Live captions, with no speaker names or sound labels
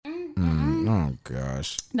Oh,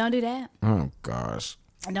 gosh. Don't do that. Oh, gosh.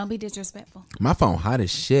 Don't be disrespectful. My phone hot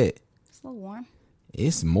as shit. It's a little warm.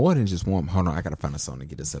 It's more than just warm. Hold on. I got to find a song to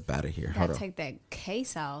get us up out of here. Hold on. Take that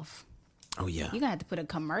case off. Oh, yeah. You're going to have to put a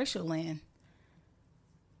commercial in.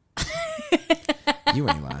 You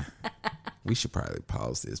ain't lying. We should probably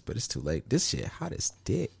pause this, but it's too late. This shit hot as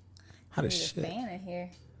dick. Hot as shit. Fan in here.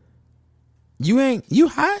 You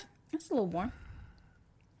hot? It's a little warm.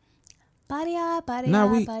 Body up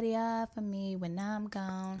for me when I'm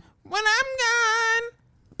gone. When I'm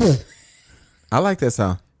gone. I like that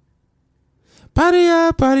song. Body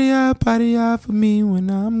up for me when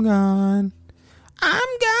I'm gone. I'm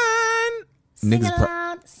gone.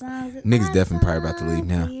 Niggas definitely probably about to leave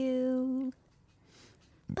now.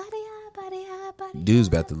 Dude's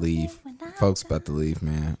about to leave. Folks about to leave,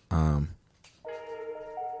 man. All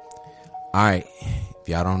right. If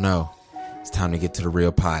y'all don't know, it's time to get to the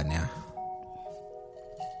real pod now.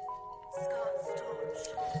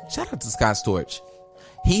 Shout out to Scott Storch.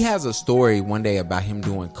 He has a story one day about him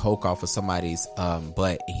doing coke off of somebody's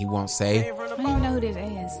butt. He won't say. I don't even know who this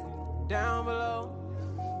is. Down below.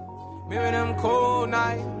 Remember them cold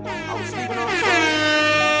nights. I was sleeping on the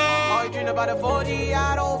floor. All you dream about a 4G,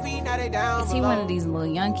 I don't feed, now they down. Is he one of these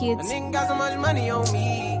little young kids? A nigga got so much money on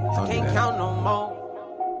me, I can't count no more.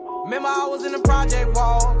 Remember I was in the project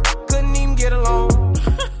wall, couldn't even get along.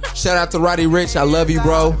 Shout out to Roddy Rich. I love you,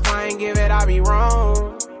 bro. If I ain't give it, I be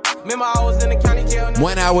wrong. Remember I was in the county jail.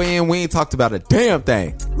 1 hour in, we ain't talked about a damn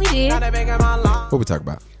thing. We did. What we talk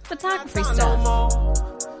about? Photography stuff.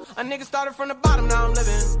 A nigga started from the bottom, now I'm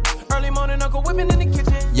living. Early morning, Uncle whipping in the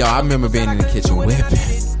kitchen. Yo, I remember being in the kitchen whipping.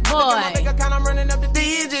 Boy.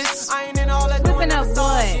 Whipping up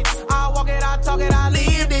what? I walk it, I talk it, I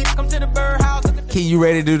lived it. Come to the birdhouse. Key, you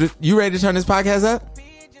ready to turn this podcast up?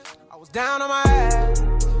 I was down on my ass.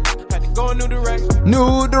 Had to go a new direction.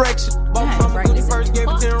 New direction.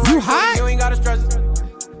 You hot? You ain't gotta stress it.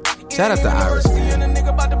 Shout out to Iris. And a nigga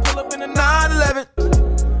about to pull up in a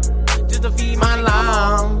 911. Just to feed my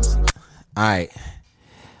lungs. All right.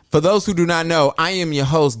 For those who do not know, I am your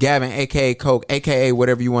host, Gavin, a.k.a. Coke, a.k.a.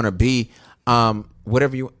 whatever you want to be.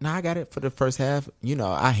 Whatever you... Nah, I got it for the first half. You know,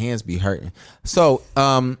 our hands be hurting. So,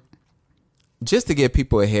 just to give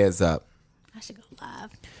people a heads up. I should go live.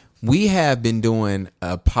 We have been doing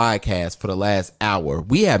a podcast for the last hour.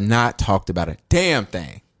 We have not talked about a damn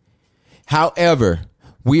thing. However,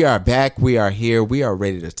 we are back. We are here. We are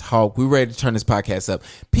ready to talk. We're ready to turn this podcast up.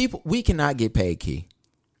 People, we cannot get paid, Key,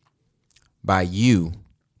 by you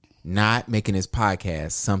not making this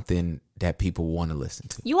podcast something that people want to listen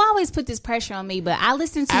to. You always put this pressure on me, but I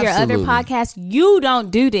listen to Absolutely. your other podcasts. You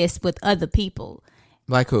don't do this with other people.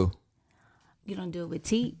 Like who? You don't do it with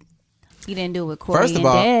T. You didn't do it with Corey First of and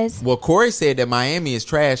all, Dez. well, Corey said that Miami is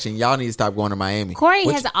trash and y'all need to stop going to Miami. Corey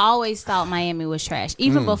has always thought Miami was trash.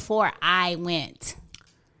 Even before I went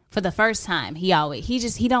for the first time, he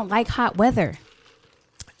don't like hot weather.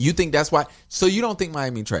 You think that's why? So you don't think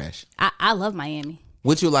Miami trash? I love Miami.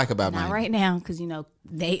 What you like about Not Miami? right now, because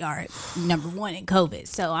they are number one in COVID.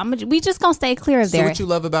 So we just gonna stay clear of So there. what you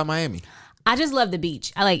love about Miami? I just love the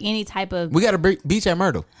beach. I like any type of. We got a beach at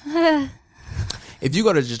Myrtle. If you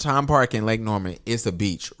go to Jaton Park in Lake Norman, it's a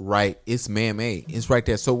beach, right? It's man-made. It's right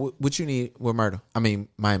there. So what you need with Myrtle? I mean,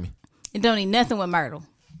 Miami. It don't need nothing with Myrtle.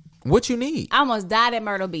 What you need? I almost died at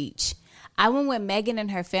Myrtle Beach. I went with Megan and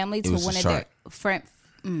her family to one of their friend.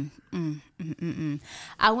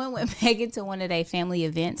 I went with Megan to one of their family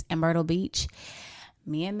events at Myrtle Beach.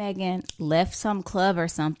 Me and Megan left some club or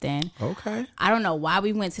something. Okay. I don't know why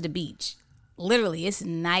we went to the beach. Literally, it's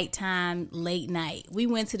nighttime, late night. We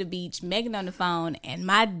went to the beach, Megan on the phone, and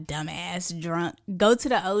my dumb ass drunk go to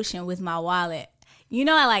the ocean with my wallet. You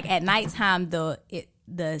know, like at nighttime, the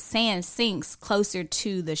sand sinks closer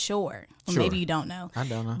to the shore. Or Sure. maybe you don't know. I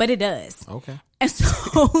don't know. But it does. Okay. And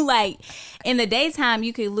so, like, in the daytime,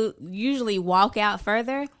 you could usually walk out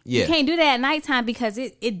further. Yeah. You can't do that at nighttime because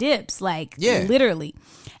it dips, like, literally.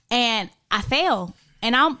 And I fell.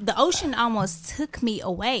 And the ocean almost took me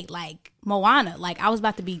away, like Moana. Like, I was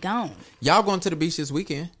about to be gone. Y'all going to the beach this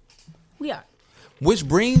weekend? We are. Which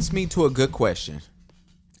brings me to a good question.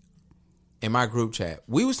 In my group chat,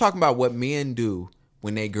 we was talking about what men do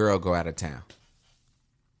when they girl go out of town.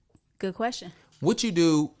 Good question. What you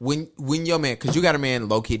do when your man, because you got a man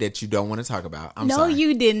low key that you don't want to talk about. I'm sorry. No,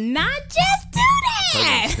 you did not just do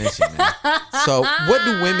that. So what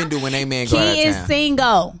do women do when they man go out of town? He is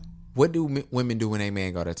single. What do women do when they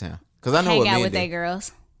man go to town? Because I know Hang what out men with do. their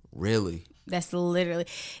girls. Really? That's literally.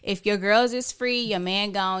 If your girls is free, your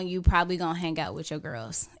man gone, you probably gonna hang out with your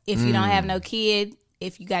girls. If you don't have no kid,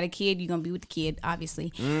 if you got a kid, you're gonna be with the kid,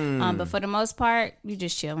 obviously. But for the most part, you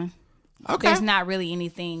just chilling. Okay. There's not really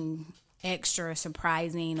anything extra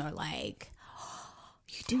surprising or like, oh,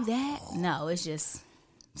 you do that? No, it's just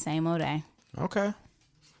same old day. Okay.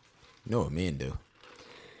 You know what men do?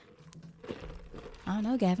 I don't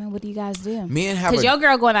know, Gavin. What do you guys do? Men have Because your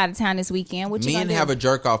girl going out of town this weekend. What you men gonna do? have a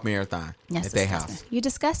jerk off marathon That's at their disgusting. house. You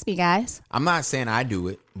disgust me, guys. I'm not saying I do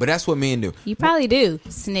it, but that's what men do. You probably do.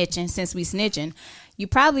 Snitching. Since we snitching, you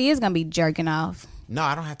probably is gonna be jerking off. No,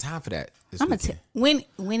 I don't have time for that. This I'm gonna weekend.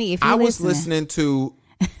 Winnie, if you I was listening because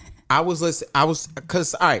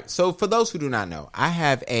all right. So for those who do not know, I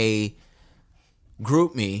have a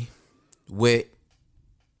group me with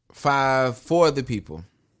 4 other people,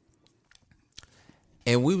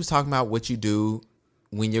 and we was talking about what you do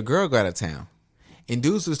when your girl go out of town, and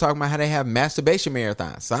dudes was talking about how they have masturbation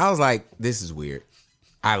marathons. So I was like, this is weird.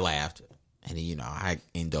 I laughed. And then, I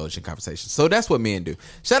indulge in conversation. So that's what men do.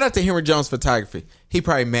 Shout out to Henry Jones Photography. He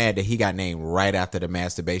probably mad that he got named right after the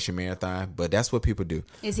masturbation marathon, but that's what people do.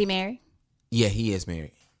 Is he married? Yeah, he is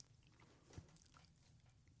married.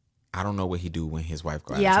 I don't know what he do when his wife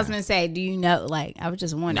go out of Yeah, I was town. gonna say, do you know? Like, I was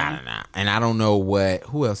just wondering. Nah. And I don't know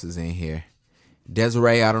who else is in here.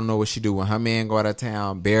 Desiree, I don't know what she do when her man go out of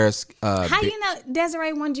town. Bears. How you know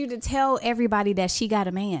Desiree wanted you to tell everybody that she got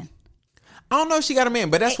a man? I don't know if she got a man,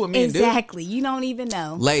 but that's what men do. Exactly. You don't even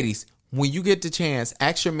know. Ladies, when you get the chance,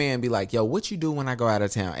 ask your man, be like, yo, what you do when I go out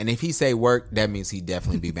of town? And if he say work, that means he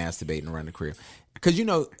definitely be masturbating around the crib. Because,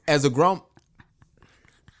 as a grown...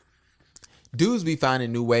 dudes be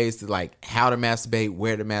finding new ways to, like, how to masturbate,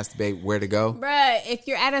 where to go. Bruh, if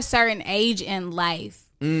you're at a certain age in life,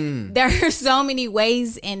 there are so many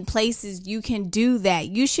ways and places you can do that.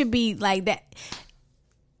 You should be like that.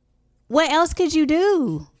 What else could you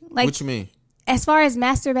do? Like, What you mean? As far as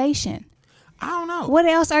masturbation, I don't know. what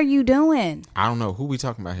else are you doing? I don't know. Who we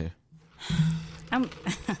talking about here?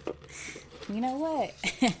 You know what?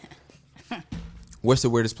 What's the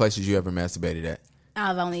weirdest places you ever masturbated at?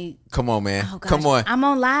 I've only. Come on, man. Oh gosh, Come on. I'm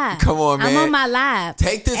on live. Come on, man. I'm on my live.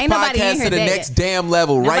 Take this Ain't nobody in podcast here to the that- next damn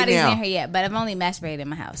level right Nobody's now. in here yet, but I've only masturbated in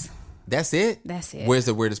my house. That's it? That's it. Where's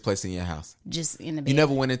the weirdest place in your house? Just in the bed. You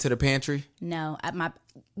never went into the pantry? No,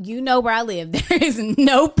 you know where I live. There is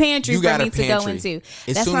no pantry You for got me a to go pantry. into.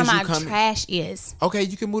 As That's soon where as you my come- trash is. Okay,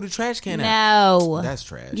 you can move the trash can out. No, That's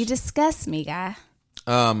trash. You disgust me, guy.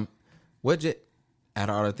 Out of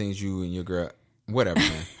all the things you and your girl, whatever,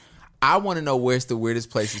 man. I want to know where's the weirdest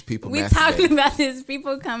places people We masturbate. talking about this.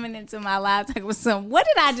 People coming into my live talking about some. What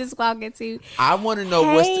did I just walk into? I want to know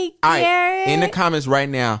what's Hey, all right, Garrett. in the comments right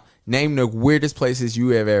now. Name the weirdest places you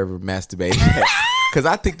have ever masturbated at. Because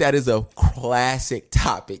I think that is a classic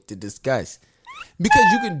topic to discuss. Because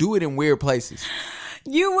you can do it in weird places.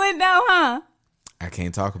 You would know, huh? I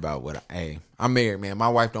can't talk about I'm married, man. My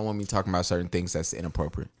wife don't want me talking about certain things that's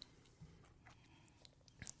inappropriate.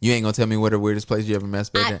 You ain't gonna tell me what the weirdest place you ever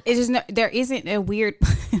masturbated at? It is no. There isn't a weird.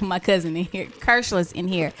 My cousin in here, Kershala's in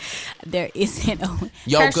here. There isn't a.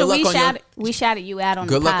 Yo, Kershaw, good luck on we shouted you out on.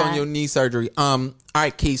 Good the luck pod. on your knee surgery. All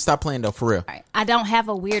right, Keith, stop playing though, for real. All right. I don't have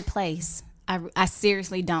a weird place. I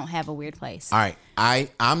seriously don't have a weird place. All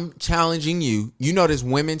right, I'm challenging you. You know this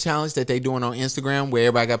women challenge that they doing on Instagram where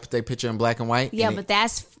everybody got to put their picture in black and white? Yeah, And but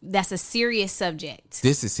that's a serious subject.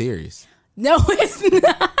 this is serious. No, it's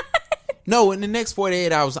not. No, in the next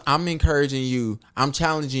 48 hours, I'm challenging you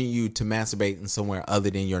to masturbate in somewhere other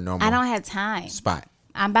than your normal I don't have time. spot.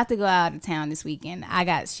 I'm about to go out of town this weekend. I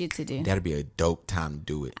got shit to do. That'd be a dope time to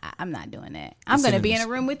do it. I'm not doing that. I'm It's going to in be the- in a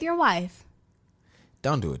room with your wife.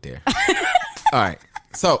 Don't do it there. All right.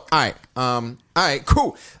 So, all right,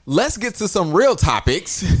 cool. Let's get to some real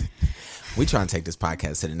topics. We trying to take this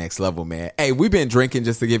podcast to the next level, man. Hey, we've been drinking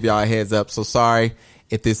just to give y'all a heads up. So sorry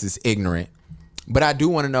if this is ignorant. But I do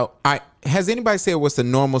want to know, all right, has anybody said what's the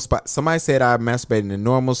normal spot? Somebody said I masturbated in the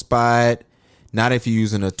normal spot, not if you're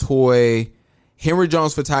using a toy. Henry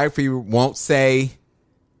Jones Photography won't say.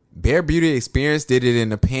 Bare Beauty Experience did it in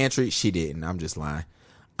the pantry. She didn't. I'm just lying.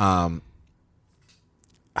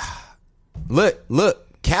 Look.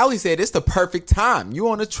 Callie said it's the perfect time. You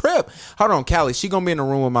on a trip. Hold on, Callie. She gonna be in the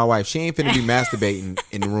room with my wife. She ain't finna be masturbating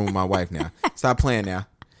in the room with my wife now. Stop playing now.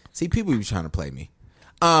 See, people be trying to play me.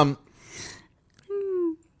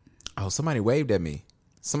 Oh, somebody waved at me.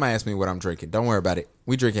 Somebody asked me what I'm drinking. Don't worry about it.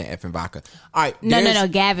 We drinking effing vodka. All right. No.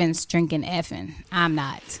 Gavin's drinking effing. I'm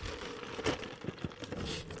not.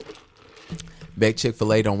 Beck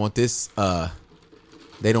Chick-fil-A don't want this.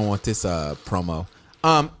 They don't want this promo.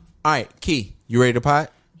 All right, Key. You ready to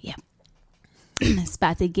pot? Yep. It's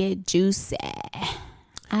about to get juicy.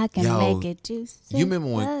 I can Yo, make it juicy. You remember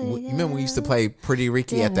when we used to play Pretty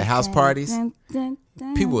Ricky at the house parties?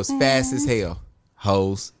 People was fast as hell.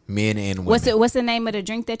 hoes, men and women. What's the name of the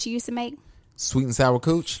drink that you used to make? Sweet and sour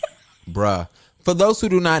cooch? Bruh. For those who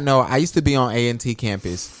do not know, I used to be on A&T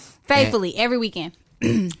campus. Faithfully, every weekend.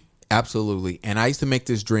 Absolutely. And I used to make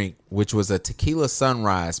this drink, which was a tequila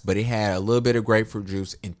sunrise, but it had a little bit of grapefruit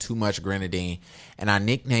juice and too much grenadine. And I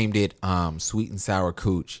nicknamed it Sweet and Sour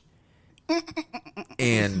Cooch.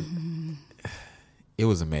 And it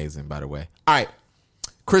was amazing, by the way. All right.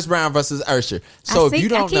 Chris Brown versus Usher. So if you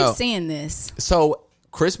don't know. I keep seeing this. So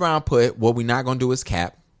Chris Brown put, what we're not going to do is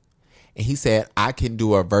cap. And he said, I can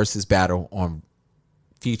do a versus battle on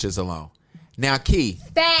Features alone. Now, Key.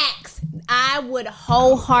 Facts. I would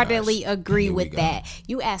wholeheartedly agree Here we with go. that.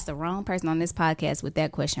 You asked the wrong person on this podcast with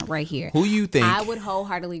that question right here. Who you think? I would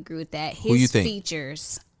wholeheartedly agree with that. Who you His think?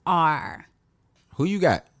 features are. Who you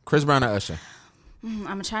got? Chris Brown or Usher? I'm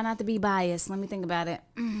going to try not to be biased. Let me think about it.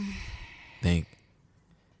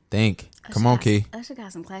 Think. Come on, Key. Usher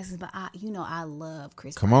got some classes, but I love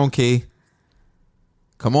Chris Come Brown. on, Key.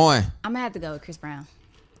 Come on. I'm going to have to go with Chris Brown.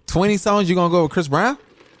 20 songs, you going to go with Chris Brown?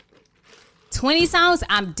 20 songs,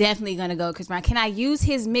 I'm definitely going to go with Chris Brown. Can I use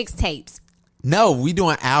his mixtapes? No, we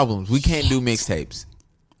doing albums. We can't do mixtapes.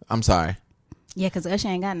 I'm sorry. Yeah, because Usher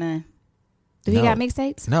ain't got none. Do he No. got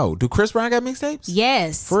mixtapes? No. Do Chris Brown got mixtapes?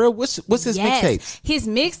 Yes. For real? What's his mixtapes? His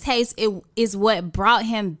mixtapes is what brought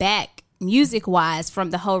him back music-wise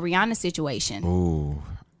from the whole Rihanna situation. Ooh.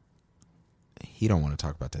 He don't want to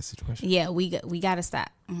talk about that situation. Yeah, we got to stop.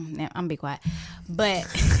 Now, I'm be quiet. But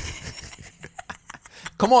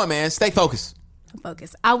Come on, man. Stay focused.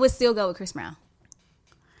 focus. I would still go with Chris Brown.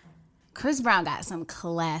 Chris Brown got some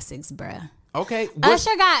classics, bruh. Okay.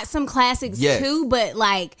 Usher got some classics Yes. too, but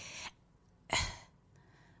like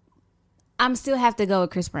I'm still have to go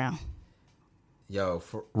with Chris Brown. Yo,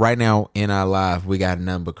 right now in our live, we got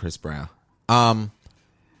none but Chris Brown.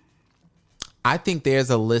 I think there's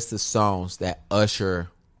a list of songs that Usher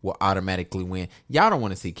will automatically win. Y'all don't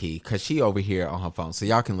want to see Key because she over here on her phone, so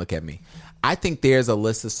y'all can look at me. I think there's a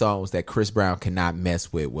list of songs that Chris Brown cannot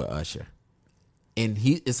mess with Usher, and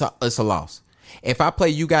it's a loss. If I play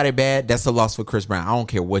You Got It Bad, that's a loss for Chris Brown. I don't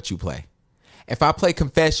care what you play. If I play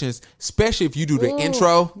Confessions, especially if you do the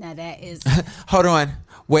intro. Now that is Hold on.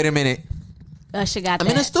 Wait a minute. Usher got I'm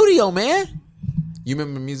that. in the studio, man. You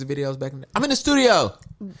remember music videos back in the day? I'm in the studio.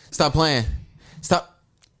 Stop playing. Stop.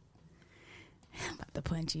 I'm about to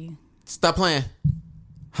punch you. Stop playing.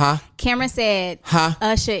 Huh? Cameron said Huh?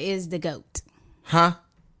 Usher is the GOAT. Huh?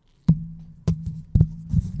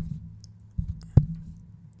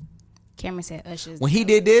 Cameron said Usher's When he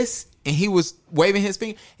did this and he was waving his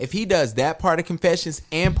finger, if he does that part of Confessions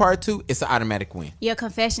and part 2, it's an automatic win. Your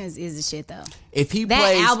Confessions is the shit though. If he That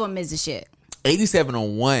plays album is the shit. 87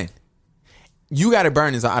 on 1, You Got It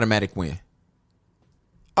Burn is an automatic win.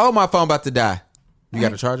 Oh, my phone about to die. You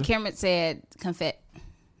got a charger? Cameron said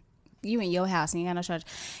you in your house and you got no charger.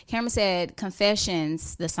 Cameron said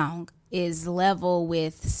Confessions, the song, is level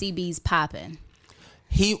with CB's Poppin'.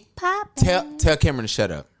 He Poppin'. tell Cameron to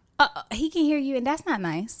shut up. He can hear you and that's not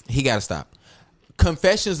nice. He got to stop.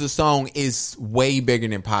 Confessions, the song, is way bigger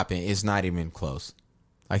than Poppin'. It's not even close.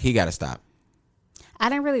 Like, he got to stop. I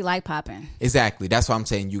didn't really like Poppin'. Exactly. That's why I'm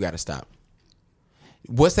saying you got to stop.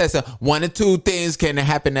 What's that song? 1 or 2 things can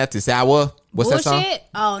happen at this hour. What's Bullshit? that song?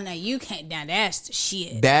 Oh no, you can't. Now that's the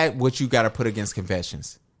shit. That what you got to put against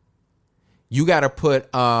Confessions. You got to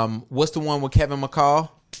put what's the one with Kevin McCall?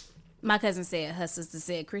 My cousin said her sister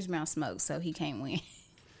said Chris Brown smokes, so he can't win.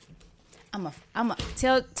 I'm a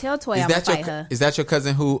tell Toy I'm gonna fight her. Is that your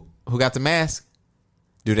cousin who got the mask?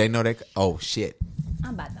 Do they know that? Oh shit!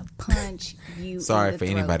 I'm about to punch you. Sorry in the for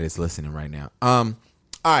throat. anybody that's listening right now. All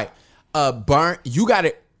right. Burn. You got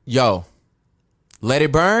it. Yo, Let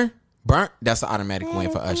It Burn. Burn. That's an automatic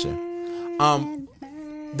win for Usher.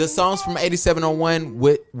 The songs from 8701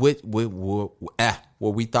 what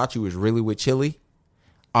we thought you was really with Chili.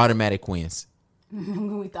 Automatic wins.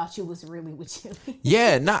 We thought you was really with you.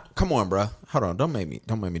 Yeah, come on, bro. Hold on, don't make me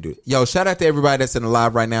do it. Yo, shout out to everybody that's in the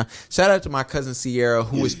live right now. Shout out to my cousin Sierra,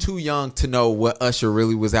 who is too young to know what Usher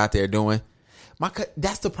really was out there doing.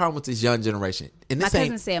 That's the problem with this young generation. And My this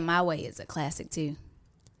cousin said My Way is a classic too.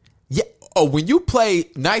 Yeah. Oh, when you play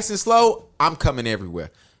nice and slow, I'm coming everywhere.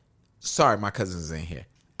 Sorry, my cousin's in here.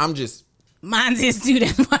 I'm just. Mine's is too.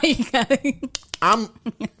 That's why you got it.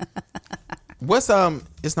 What's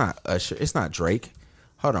It's not Usher. It's not Drake.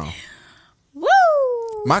 Hold on. Woo!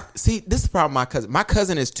 This is the problem. My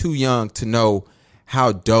cousin is too young to know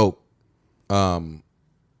how dope.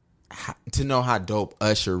 To know how dope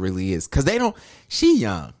Usher really is, because she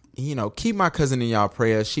young. You know, keep my cousin in y'all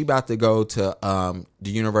prayers. She about to go to the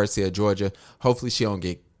University of Georgia. Hopefully she don't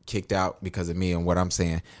get kicked out because of me and what I'm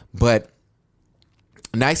saying. But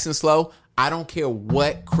Nice and Slow. I don't care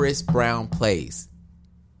what Chris Brown plays.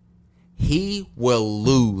 He will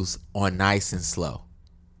lose on Nice and Slow.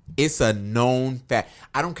 It's a known fact.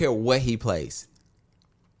 I don't care what he plays.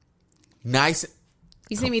 Nice.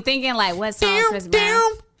 You see me thinking like, what song Chris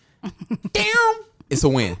Brown? It's a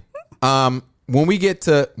win. When we ain't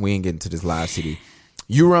getting to this live CD.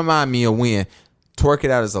 You remind me of when. Twerk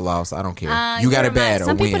It Out is a loss. I don't care. You got it bad or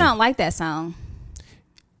Some win. people don't like that song.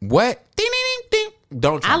 What? Ding, ding, ding, ding.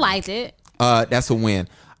 Don't try I me. liked it. That's a win.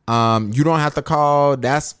 You don't have to call.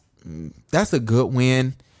 That's a good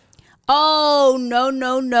win. Oh,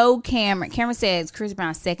 no, Cameron. Cameron says Chris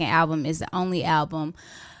Brown's second album is the only album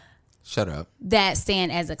Shut up. that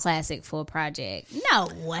stand as a classic for a project. No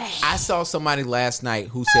way. I saw somebody last night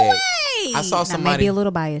who said. Way. I saw Now, somebody. maybe a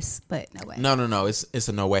little biased, but no way. No. It's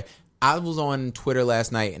a no way. I was on Twitter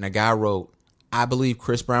last night and a guy wrote, I believe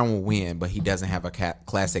Chris Brown will win, but he doesn't have a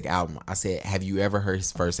classic album. I said, have you ever heard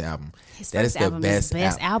his first album? His That first is the album best is the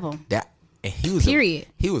best album. That and he was Period.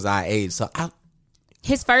 he was our age. So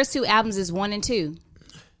His first two albums is 1 and 2.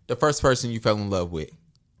 the first person you fell in love with,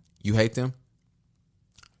 you hate them?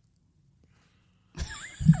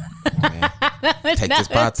 Man. Take this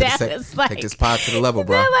pod to take this pod to the level,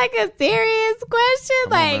 bro. Is that like a serious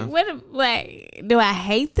question? Come on, Like, do I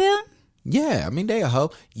hate them? Yeah, I mean they a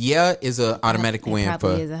hoe. Yeah is an automatic win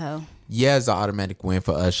Probably for. is a hoe. Yeah is an automatic win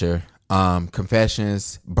for Usher.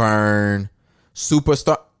 Confessions, Burn,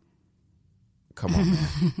 Superstar. Come on,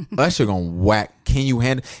 man. Usher gonna whack. Can you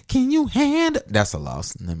handle? That's a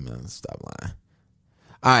loss. Let me stop lying.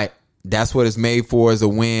 All right, that's what it's made for, is a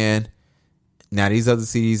win. Now these other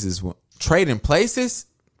CDs is Trading Places.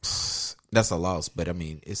 That's a loss, but I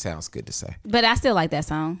mean it sounds good to say. But I still like that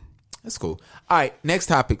song. That's cool. All right, next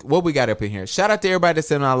topic. What we got up in here? Shout out to everybody that's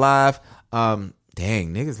in our live. Dang,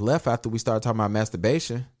 niggas left after we started talking about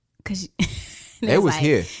masturbation. Cause They was like,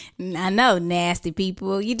 here. I know, nasty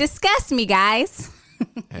people. You disgust me, guys.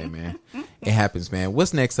 Hey, man. It happens, man.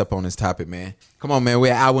 What's next up on this topic, man? Come on, man.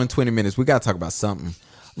 We're at hour and 20 minutes. We got to talk about something.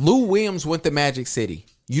 Lou Williams went to Magic City.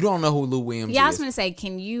 You don't know who Lou Williams Yeah, I is. was going to say,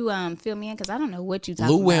 can you fill me in? Because I don't know what you talking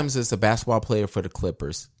Lou about. Williams is a basketball player for the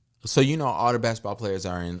Clippers. So, you know, all the basketball players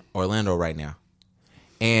are in Orlando right now.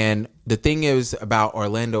 And the thing is about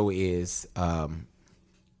Orlando is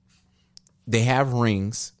they have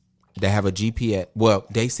rings. They have a GPS. Well,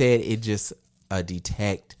 they said it just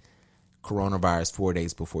detect coronavirus 4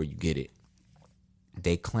 days before you get it.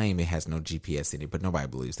 They claim it has no GPS in it, but nobody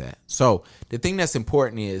believes that. So the thing that's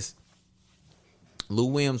important is Lou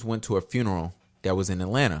Williams went to a funeral that was in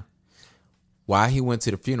Atlanta. While he went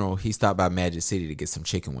to the funeral, he stopped by Magic City to get some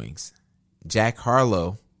chicken wings. Jack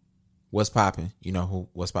Harlow, what's poppin'? You know who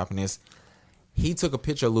what's poppin' is? He took a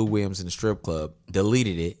picture of Lou Williams in the strip club,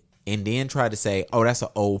 deleted it, and then tried to say, oh, that's an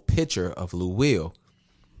old picture of Lou Will.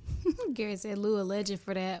 Gary said Lou a legend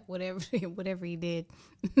for that, whatever he did.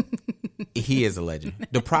 He is a legend.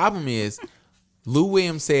 The problem is, Lou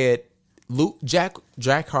Williams said,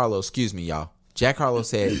 Jack Harlow, excuse me, y'all. Jack Harlow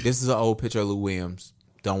said, this is an old picture of Lou Williams.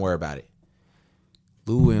 Don't worry about it.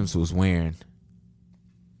 Lou Williams was wearing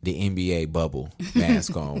the NBA bubble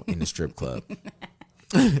mask on in the strip club.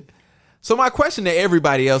 So my question to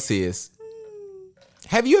everybody else is,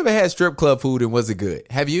 have you ever had strip club food and was it good?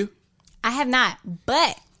 Have you? I have not,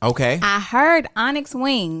 but Okay. I heard Onyx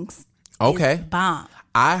Wings Okay. is bomb.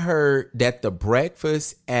 I heard that the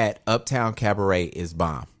breakfast at Uptown Cabaret is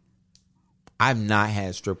bomb. I've not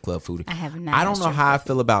had strip club food. I have not I had don't know strip how I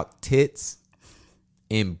feel about tits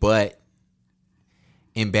and butt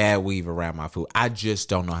and bad weave around my food. I just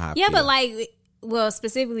don't know how I Yeah, feel. but like, well,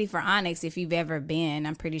 specifically for Onyx, if you've ever been,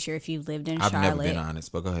 I'm pretty sure if you've lived in I've Charlotte. never been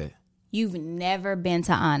honest, but go ahead. You've never been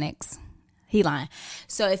to Onyx. He lying.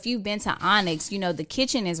 So if you've been to Onyx, you know, the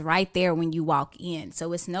kitchen is right there when you walk in.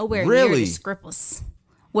 So it's nowhere near Really? the strippers.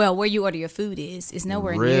 Well, where you order your food is. It's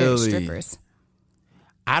nowhere near the Really? strippers.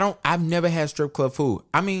 I've never had strip club food.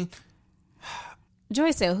 I mean,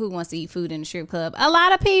 Joy said, who wants to eat food in the strip club? A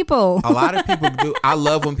lot of people. a lot of people do. I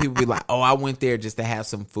love when people be like, oh, I went there just to have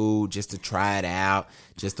some food, just to try it out,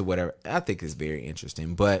 just to whatever. I think it's very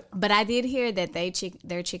interesting. But But I did hear that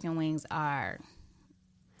their chicken wings are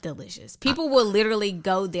delicious. People will literally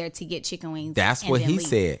go there to get chicken wings. that's and what then he leave.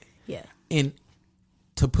 said. Yeah. And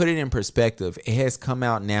to put it in perspective, it has come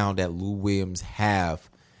out now that Lou Williams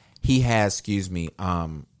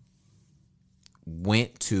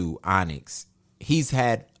went to Onyx. He's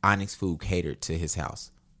had Onyx food catered to his house.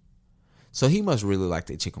 So he must really like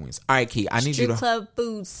the chicken wings. All right, Key, I need you Strip to... club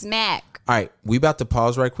food smack. All right, we about to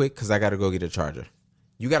pause right quick because I got to go get a charger.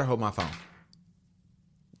 You got to hold my phone.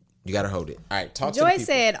 You got to hold it. All right, talk to the Joy people.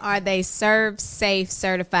 said, are they serve safe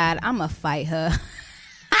certified? I'm going to fight her.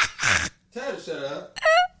 Tell her to shut up.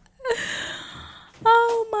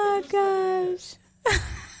 Oh my gosh.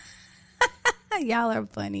 Y'all are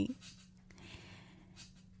funny.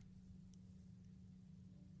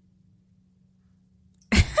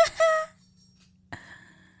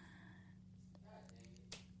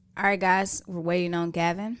 All right, guys, we're waiting on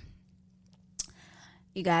Gavin.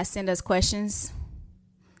 You guys send us questions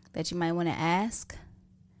that you might want to ask.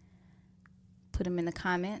 Put them in the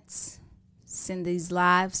comments. Send these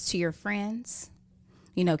lives to your friends.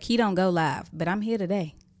 You know, Key don't go live, but I'm here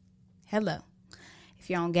today. Hello. If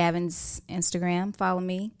you're on Gavin's Instagram, follow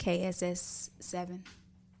me, KSS7.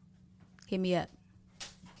 Hit me up.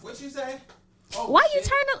 What you say? Oh, Why shit. you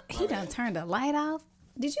turn the... He done turned the light off.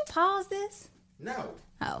 Did you pause this? No.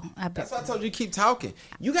 Oh, I bet. That's why I told you keep talking.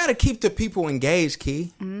 You got to keep the people engaged,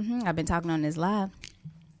 Key. I've been talking on this live.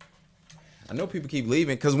 I know people keep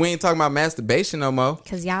leaving because we ain't talking about masturbation no more.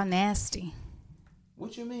 Because y'all nasty.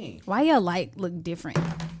 What you mean? Why your light look different?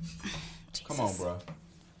 Come on, bro.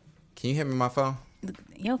 Can you hear me on my phone? Look,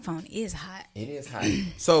 your phone is hot. It is hot.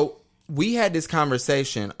 So we had this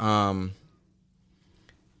conversation.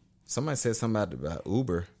 Somebody said something about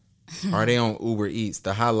Uber. Are they on Uber Eats?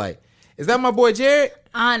 The highlight. Is that my boy Jared?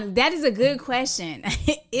 That is a good question.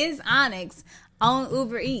 Is Onyx on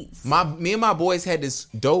Uber Eats? Me and my boys had this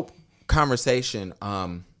dope conversation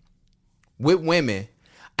with women.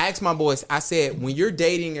 I asked my boys, I said, when you're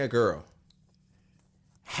dating a girl,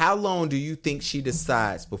 how long do you think she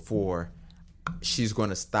decides before she's going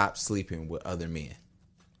to stop sleeping with other men?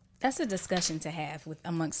 That's a discussion to have with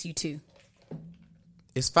amongst you two.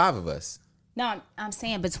 It's 5 of us. No, I'm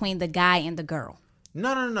saying between the guy and the girl.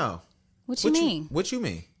 No. What you mean? What you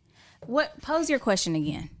mean? What? Pose your question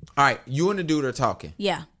again. All right, you and the dude are talking.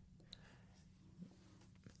 Yeah.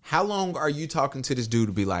 How long are you talking to this dude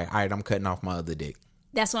to be like, all right, I'm cutting off my other dick?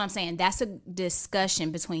 That's what I'm saying. That's a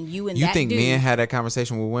discussion between you and You that think dude. men had that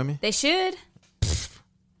conversation with women? They should.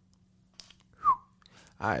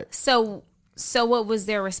 All right. So what was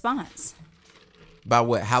their response? About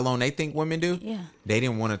what? How long they think women do? Yeah. They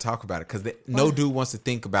didn't want to talk about it because no dude wants to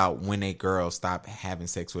think about when a girl stop having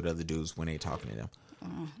sex with other dudes when they talking to them.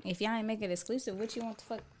 If y'all ain't make it exclusive, what you want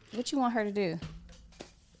What you want her to do?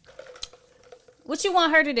 What you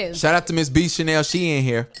want her to do? Shout out to Miss B Chanel. She in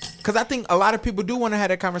here because I think a lot of people do want to have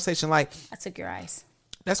that conversation. Like, I took your ice.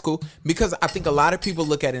 that's cool because I think a lot of people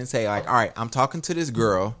look at it and say like, all right, I'm talking to this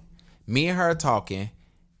girl. Me and her are talking.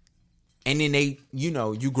 And then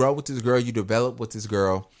you grow with this girl, you develop with this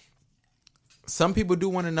girl. Some people do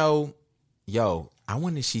want to know, yo, I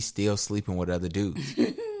wonder if she's still sleeping with other dudes.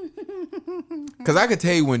 Because I could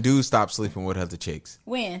tell you when dudes stop sleeping with other chicks.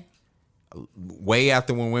 When? Way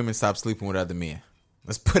after when women stop sleeping with other men.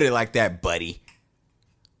 Let's put it like that, buddy.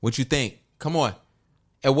 What you think? Come on.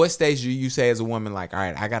 At what stage do you say as a woman, like, all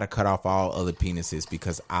right, I got to cut off all other penises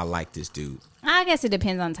because I like this dude? I guess it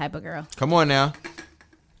depends on the type of girl. Come on now.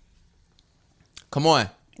 Come on.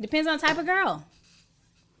 It depends on the type of girl.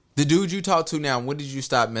 The dude you talk to now, when did you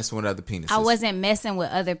stop messing with other penises? I wasn't messing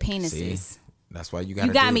with other penises. See? That's why you got.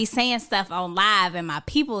 You got me saying stuff on live, and my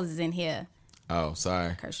people's is in here. Oh,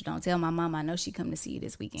 sorry. Kershaw, don't tell my mama. I know she come to see you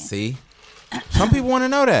this weekend. See, some people want to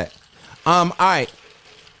know that. All right.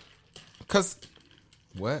 Cause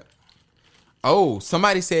what? Oh,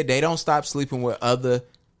 somebody said they don't stop sleeping with other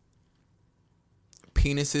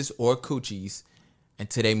penises or coochies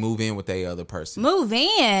until they move in with a other person. Move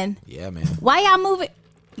in? Yeah, man. Why y'all moving?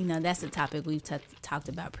 You know, that's a topic we've talked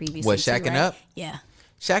about previously. What, shacking too, right? up? Yeah.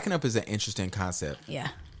 Shacking up is an interesting concept. Yeah.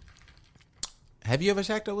 Have you ever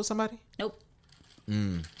shacked up with somebody? Nope.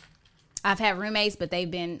 I've had roommates, but they've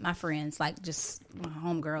been my friends, like just my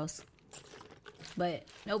homegirls. But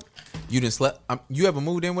nope. You didn't slept. You ever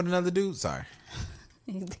moved in with another dude? Sorry,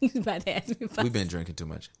 He's about to ask me if we've been drinking too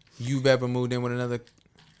much. You've ever moved in with another?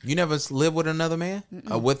 You never lived with another man?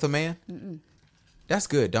 Or with a man? Mm-mm. That's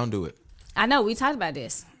good. Don't do it. I know we talked about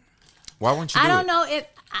this. Why wouldn't you? I don't know if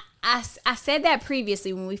I said that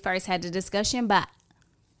previously when we first had the discussion, but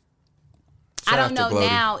I don't know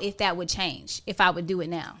now if that would change, if I would do it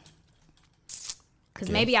now. Because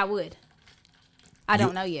maybe I would. I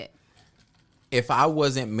don't know yet. If I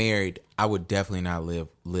wasn't married, I would definitely not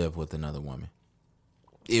live with another woman.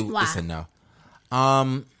 Why? It's a no.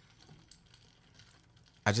 I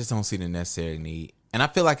just don't see the necessary need. And I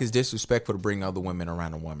feel like it's disrespectful to bring other women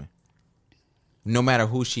around a woman. No matter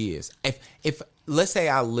who she is. If let's say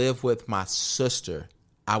I live with my sister,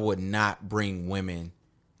 I would not bring women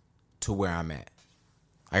to where I'm at.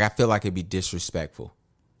 Like, I feel like it'd be disrespectful.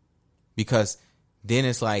 Because then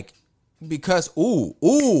it's like,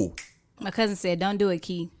 ooh. My cousin said, don't do it,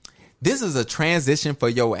 Key. This is a transition for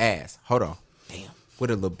your ass. Hold on. Damn.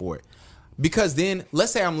 with a little board. Because then,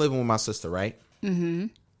 let's say I'm living with my sister, right? Mm-hmm.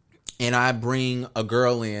 And I bring a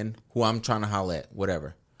girl in who I'm trying to holler at,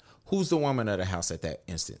 whatever. Who's the woman of the house at that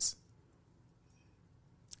instance?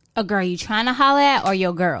 A girl you trying to holler at or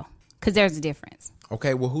your girl? Because there's a difference.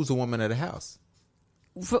 Okay, well, who's the woman of the house?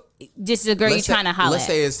 Just a girl you trying to holler at. Let's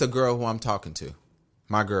say it's the girl who I'm talking to.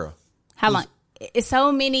 My girl. How long? It's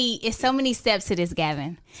so many steps to this,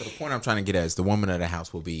 Gavin. So the point I'm trying to get at is the woman of the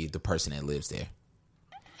house will be the person that lives there.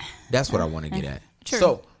 That's what I want to get at. True.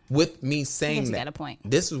 So with me saying you that, got a point.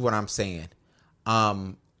 This is what I'm saying.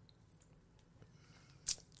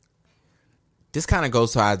 This kind of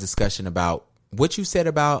goes to our discussion about what you said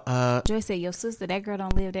about. Joy said, "Your sister, that girl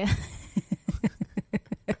don't live there."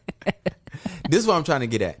 This is what I'm trying to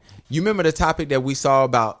get at. You remember the topic that we saw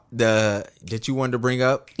about that you wanted to bring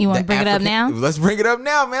up? You want to bring it up now? Let's bring it up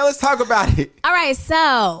now, man. Let's talk about it. All right,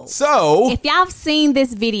 so if y'all have seen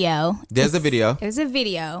this video, There's a video.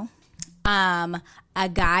 A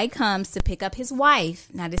guy comes to pick up his wife.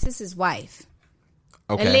 Now, this is his wife.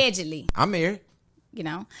 Okay. Allegedly. I'm married. You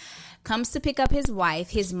know, comes to pick up his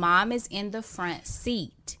wife. His mom is in the front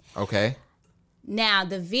seat. Okay. Now,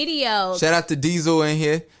 the video. Shout out to Diesel in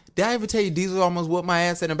here. Did I ever tell you Diesel almost whooped my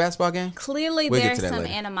ass in a basketball game? Clearly, We'll there's get to that some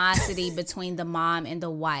later. animosity between the mom and the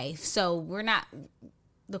wife. So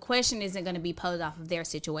the question isn't going to be posed off of their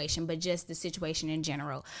situation, but just the situation in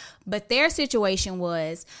general. But their situation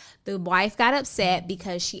was the wife got upset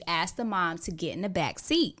because she asked the mom to get in the back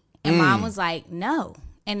seat. And mom was like, no.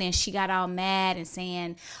 And then she got all mad and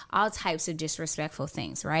saying all types of disrespectful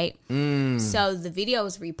things, right? So the video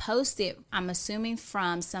was reposted, I'm assuming,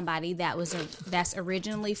 from somebody that's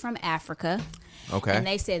originally from Africa. Okay. And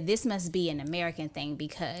they said this must be an American thing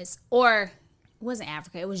or it wasn't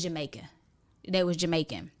Africa, it was Jamaica. They was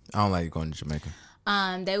Jamaican. I don't like going to Jamaica.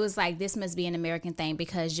 They was like, this must be an American thing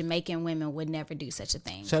because Jamaican women would never do such a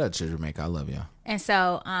thing. Shout out to Jamaica. I love y'all. And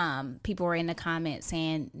so people were in the comments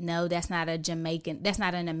saying, no, that's not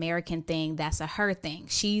an American thing. That's a her thing.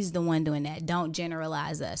 She's the one doing that. Don't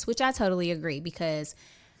generalize us, which I totally agree because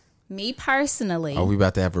me personally. Are we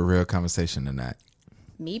about to have a real conversation tonight?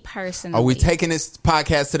 Me personally. Are we taking this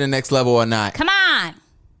podcast to the next level or not? Come on.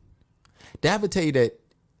 Did I ever tell you that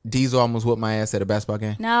Diesel almost whooped my ass at a basketball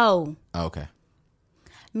game? No. Oh, okay.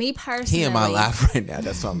 Me personally. He in my life right now.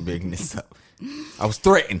 That's why I'm bigging this up. I was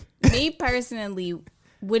threatened. Me personally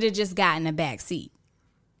would have just gotten a back seat.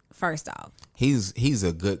 First off. He's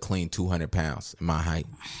a good clean 200 pounds in my height.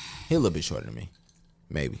 He a little bit shorter than me.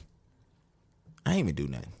 Maybe. I ain't even do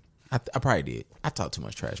nothing. I probably did. I talk too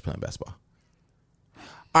much trash playing basketball.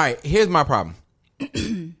 All right, here's my problem.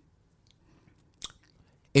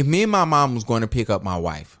 If me and my mom was going to pick up my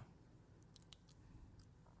wife,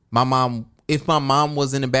 if my mom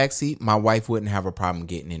was in the back seat, my wife wouldn't have a problem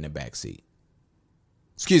getting in the back seat.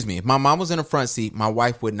 Excuse me. If my mom was in the front seat, my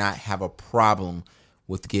wife would not have a problem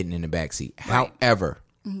with getting in the back seat. Right. However,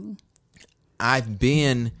 I've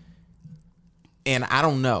been, and I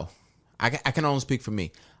don't know, I can only speak for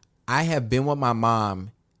me. I have been with my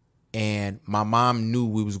mom, and my mom knew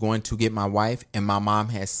we was going to get my wife, and my mom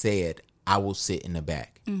has said, I will sit in the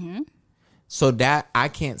back. Mm-hmm. So that I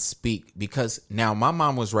can't speak because now my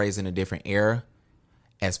mom was raised in a different era.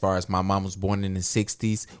 As far as my mom was born in the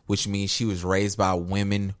 60s, which means she was raised by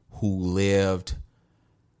women who lived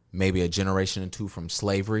maybe a generation or two from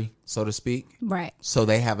slavery, so to speak. Right. So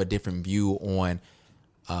they have a different view on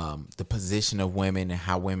the position of women and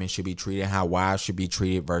how women should be treated, how wives should be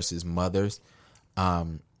treated versus mothers.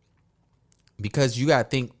 Because you got to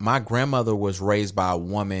think, my grandmother was raised by a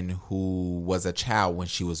woman who was a child when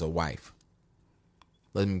she was a wife.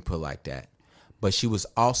 Let me put it like that. But she was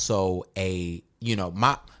also let me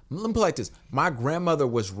put it like this. My grandmother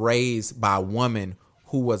was raised by a woman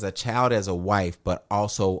who was a child as a wife, but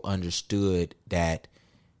also understood that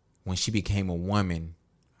when she became a woman,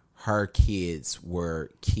 her kids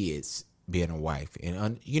were kids being a wife.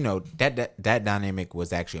 And, that dynamic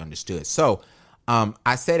was actually understood. So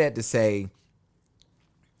I say that to say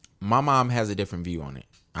my mom has a different view on it.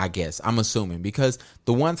 I guess I'm assuming because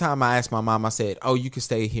the one time I asked my mom, I said, "Oh, you can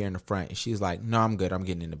stay here in the front," and she's like, "No, I'm good. I'm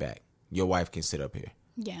getting in the back. Your wife can sit up here."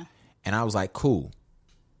 Yeah. And I was like, "Cool."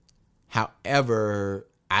 However,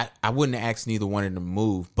 I wouldn't have asked neither one of them to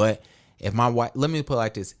move. But if my wife, let me put it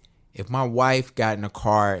like this: if my wife got in a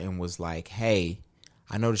car and was like, "Hey,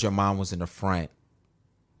 I noticed your mom was in the front.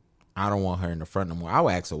 I don't want her in the front no more," I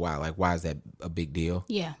would ask her why. Like, why is that a big deal?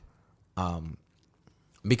 Yeah.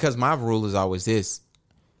 Because my rule is always this.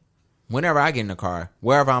 Whenever I get in the car,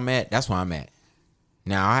 wherever I'm at, that's where I'm at.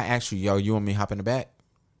 Now, I ask you, you want me to hop in the back?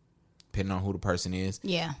 Depending on who the person is.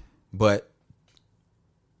 Yeah. But,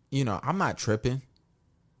 I'm not tripping.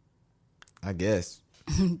 I guess.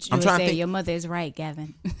 I'm trying to think. Your mother is right,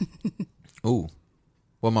 Gavin. Ooh,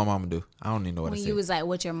 what my mama do? I don't even know what When I said. you was like,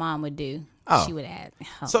 what your mom would do, Oh. she would add.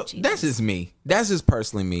 Oh, So Jesus. that's just me. That's just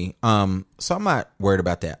personally me. So I'm not worried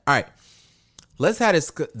about that. All right, let's have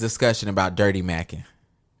this discussion about dirty macking.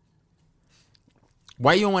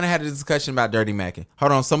 Why you don't want to have a discussion about dirty macking?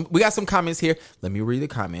 Hold on, we got some comments here. Let me read the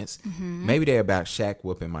comments. Maybe they're about Shaq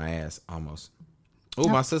whooping my ass almost. Oh,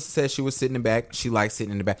 my sister said she was sitting in the back. She likes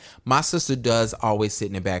sitting in the back. My sister does always sit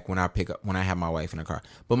in the back when I have my wife in the car.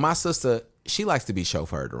 But my sister, she likes to be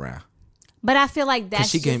chauffeured around. But I feel like that's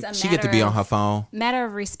She just a she get to be on her phone. matter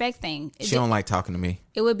of respect thing. She don't like talking to me.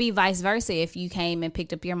 It would be vice versa if you came and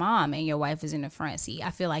picked up your mom and your wife was in the front seat.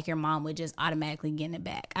 I feel like your mom would just automatically get in the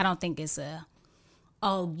back. I don't think it's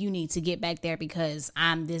you need to get back there because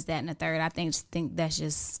I'm this, that, and the third. I think that's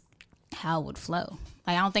just how it would flow.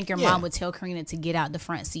 Like, I don't think your mom would tell Karina to get out the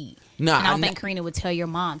front seat. No, and I don't think Karina would tell your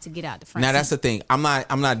mom to get out the front seat. Now that's the thing. I'm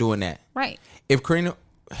not doing that. Right. If Karina,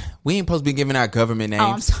 we ain't supposed to be giving out government names. Oh,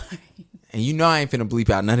 I'm sorry. And you know I ain't finna bleep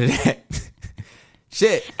out none of that.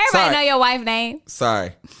 Shit. Everybody know your wife's name.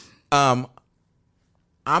 Sorry. I'm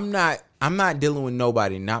not dealing with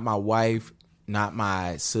nobody. Not my wife. Not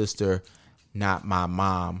my sister. Not my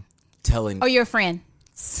mom. Telling. Or your friend.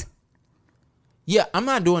 Yeah, I'm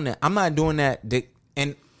not doing that. I'm not doing that.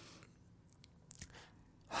 And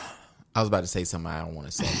I was about to say something I don't want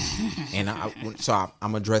to say. And so I'm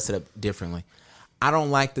going to address it up differently. I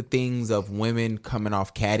don't like the things of women coming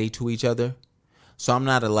off catty to each other. So I'm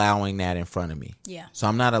not allowing that in front of me. Yeah. So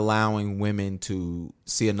I'm not allowing women to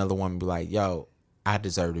see another woman be like, yo, I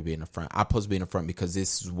deserve to be in the front. I'm supposed to be in the front because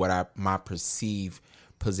this is what my perceived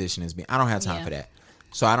position is being. I don't have time for that.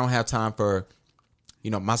 So I don't have time for,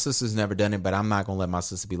 my sister's never done it, but I'm not going to let my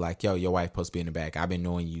sister be like, yo, your wife supposed to be in the back. I've been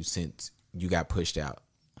knowing you since you got pushed out.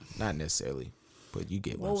 Not necessarily, but you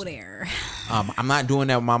get what I'm saying. There. I'm not doing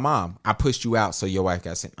that with my mom. I pushed you out, so your wife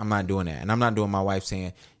got sent. I'm not doing that. And I'm not doing my wife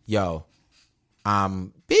saying, yo,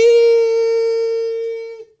 I'm beep.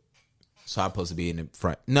 So I'm supposed to be in the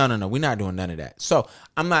front. No. We're not doing none of that. So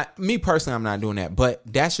I'm not doing that. But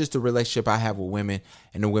that's just the relationship I have with women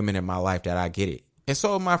and the women in my life that I get it. And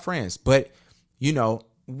so are my friends. But,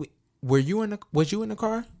 was you in the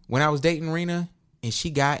car when I was dating Rena and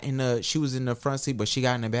she was in the front seat, but she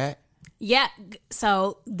got in the back? Yeah,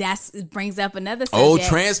 so it brings up another subject. Oh,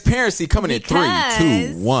 transparency coming in 3,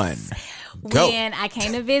 2, 1. Go. When I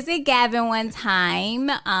came to visit Gavin one time,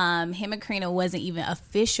 him and Karina wasn't even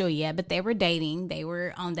official yet, but they were dating. They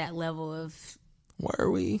were on that level of...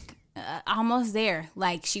 Were we? Almost there.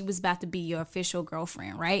 Like, she was about to be your official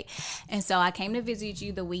girlfriend, right? And so I came to visit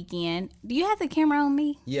you the weekend. Do you have the camera on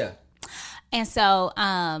me? Yeah. And so...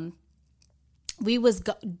 we was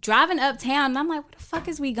driving uptown, and I'm like, where the fuck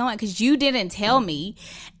is we going? Because you didn't tell me.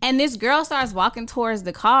 And this girl starts walking towards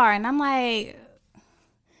the car, and I'm like,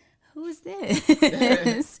 who is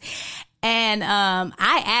this? And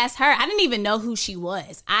I asked her. I didn't even know who she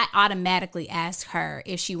was. I automatically asked her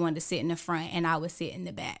if she wanted to sit in the front, and I would sit in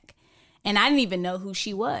the back. And I didn't even know who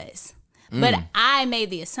she was. But I made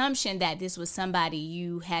the assumption that this was somebody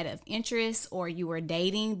you had of interest or you were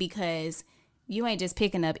dating, because... you ain't just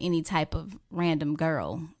picking up any type of random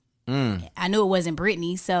girl. I knew it wasn't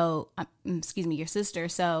Brittany, so, your sister,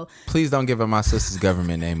 so. Please don't give her my sister's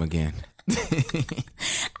government name again.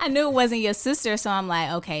 I knew it wasn't your sister, so I'm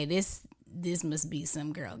like, okay, this must be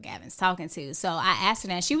some girl Gavin's talking to. So I asked her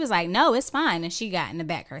that, and she was like, no, it's fine, and she got in the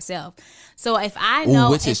back herself. So if I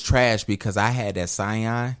know. Which is trash, because I had that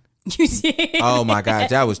Scion. You did? Oh my God,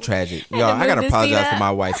 that was tragic. Yo, I gotta apologize for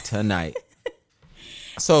my wife tonight.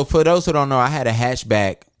 So for those who don't know, I had a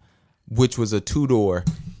hatchback, which was a 2-door,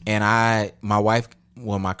 and my wife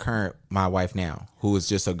now, who was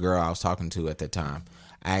just a girl I was talking to at the time,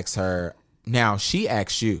 I asked her. Now she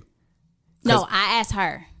asked you. No, I asked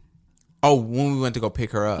her. Oh, when we went to go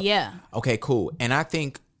pick her up. Yeah. Okay, cool. And I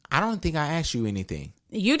don't think I asked you anything.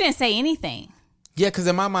 You didn't say anything. Yeah, because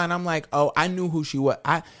in my mind, I'm like, oh, I knew who she was.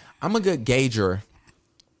 I'm a good gauger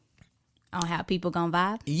on how people gonna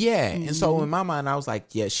vibe. Yeah. Mm-hmm. And so in my mind, I was like,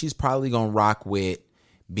 yeah, she's probably gonna rock with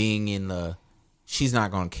being she's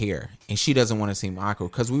not gonna care, and she doesn't want to seem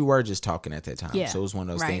awkward, because we were just talking at that time. Yeah, so it was one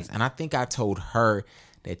of those things. And I think I told her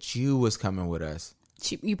that you was coming with us.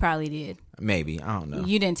 You probably did. Maybe. I don't know.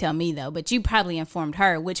 You didn't tell me though, but you probably informed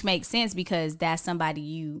her, which makes sense because that's somebody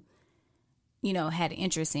you had an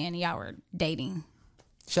interest in. Y'all were dating.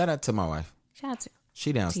 Shout out to my wife. Shout out to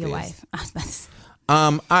she downstairs. To your wife. I was about to say.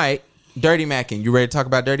 All right. Dirty macking. You ready to talk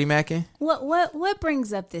about dirty macking? What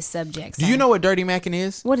brings up this subject? Do you know what dirty macking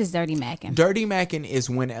is? What is dirty macking? Dirty macking is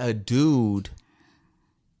when a dude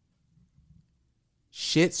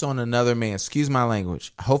shits on another man, excuse my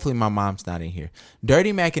language. Hopefully my mom's not in here.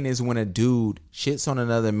 Dirty macking is when a dude shits on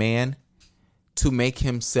another man to make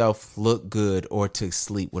himself look good or to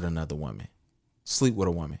sleep with another woman. Sleep with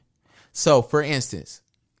a woman. So, for instance,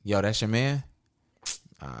 yo, that's your man?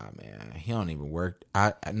 Ah, man, he don't even work.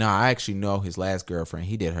 I actually know his last girlfriend.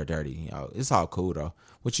 He did her dirty. Yo, it's all cool, though.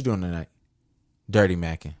 What you doing tonight? Dirty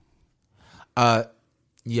macking.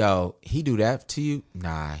 Yo, he do that to you?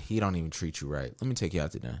 Nah, he don't even treat you right. Let me take you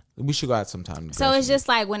out to dinner. We should go out sometime. So it's just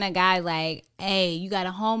like when a guy like, hey, you got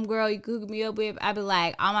a homegirl you could hook me up with. I be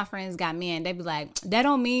like, all my friends got men. They be like, that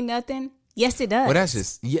don't mean nothing. Yes, it does.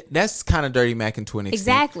 Well, that's kind of dirty macking to an extent.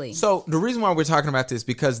 Exactly. So the reason why we're talking about this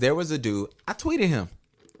because there was a dude. I tweeted him.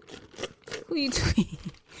 Who you tweet?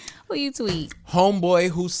 Who you tweet? Homeboy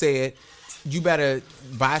who said, you better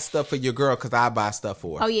buy stuff for your girl because I buy stuff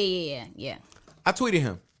for her. Oh, yeah. I tweeted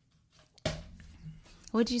him.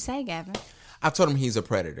 What'd you say, Gavin? I told him he's a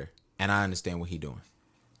predator, and I understand what he's doing.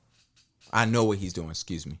 I know what he's doing,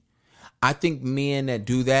 excuse me. I think men that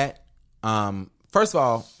do that, first of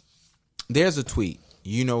all, there's a tweet.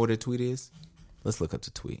 You know what a tweet is? Let's look up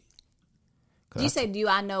the tweet. Did you say, do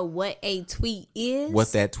I know what a tweet is?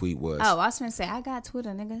 What that tweet was. Oh, I was going to say, I got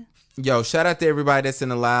Twitter, nigga. Yo, shout out to everybody that's in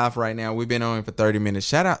the live right now. We've been on for 30 minutes.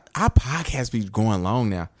 Shout out. Our podcast be going long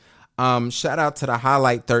now. Shout out to the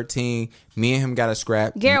Highlight 13. Me and him got a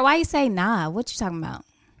scrap. Garrett, why you say nah? What you talking about?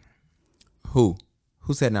 Who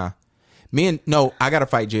said nah? No, I got to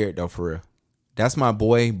fight Jared, though, for real. That's my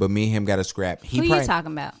boy, but me and him got a scrap. Who you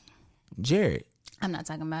talking about? Jared. I'm not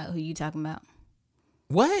talking about who you talking about.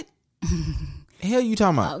 What? Hell you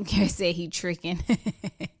talking about? Oh, Garrett said he tricking.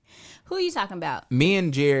 Who you talking about? Me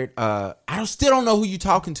and Jared, still don't know who you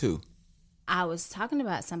talking to. I was talking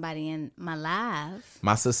about somebody in my live.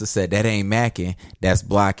 My sister said that ain't macking, that's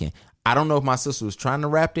blocking. I don't know if my sister was trying to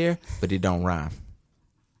rap there, but it don't rhyme.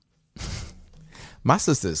 My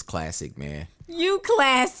sister is classic, man. You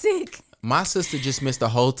classic. My sister just missed the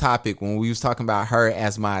whole topic when we was talking about her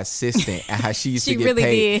as my assistant and how she used to get really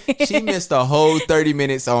paid. did. She missed the whole 30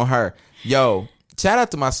 minutes on her. Yo, shout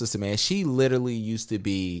out to my sister, man. She literally used to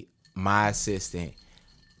be my assistant.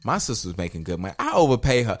 My sister was making good money. I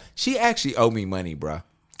overpay her. She actually owed me money, bro.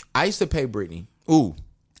 I used to pay Brittany. Ooh,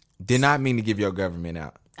 did not mean to give your government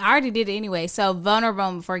out. I already did it anyway. So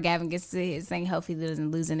vulnerable before Gavin gets to his thing. Hopefully he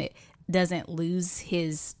doesn't lose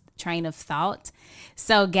his train of thought.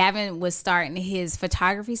 So Gavin was starting his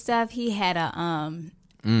photography stuff. He had a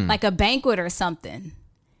like a banquet or something.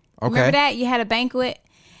 Okay. Remember that? You had a banquet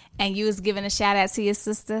and you was giving a shout out to your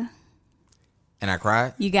sister. And I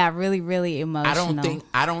cried? You got really, really emotional.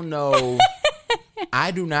 I don't know. I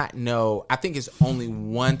do not know. I think it's only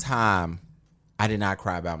one time I did not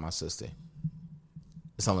cry about my sister.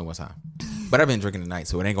 It's only one time. But I've been drinking tonight,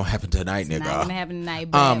 so it ain't going to happen tonight, nigga. It's not going to happen tonight.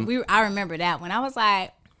 But I remember that when I was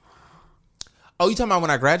like. Oh, you talking about when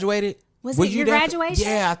I graduated? Was it your graduation?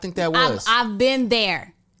 Yeah, I think that was. I've been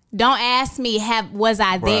there. Don't ask me, was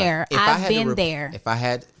I there? I've been there.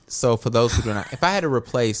 So for those who do not, if I had to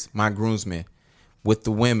replace my groomsmen with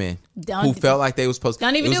the women who felt like they were supposed to,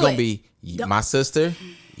 it was going to be my sister,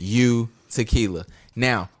 you, Tequila.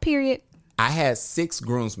 Now, period. I had 6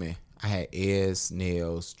 groomsmen. I had Ez,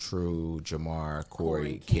 Nils, True, Jamar,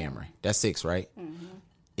 Corey, Cameron. That's 6, right? Mm-hmm.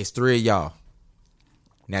 It's 3 of y'all.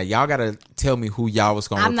 Now, y'all got to tell me who y'all was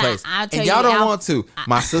going to replace. And y'all don't want to.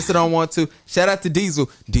 My sister don't want to. Shout out to Diesel.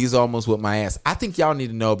 Diesel almost whipped my ass. I think y'all need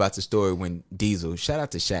to know about the story when Diesel, shout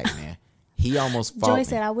out to Shaq, man. He almost fought Joy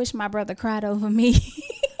said, I wish my brother cried over me.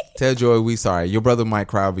 Tell Joy we sorry. Your brother might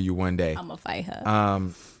cry over you one day. I'm going to fight her.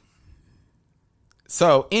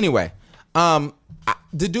 So, anyway.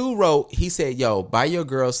 The dude wrote, he said, yo, buy your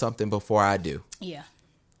girl something before I do. Yeah.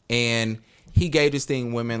 And he gave this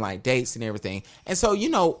thing women like dates and everything. And so,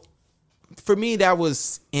 for me, that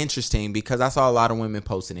was interesting because I saw a lot of women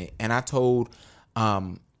posting it. And I told, I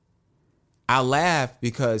laughed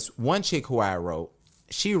because one chick who I wrote,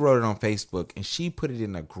 she wrote it on Facebook and she put it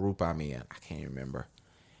in a group I'm in. I can't remember.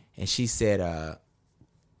 And she said,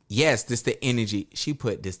 yes, this the energy. She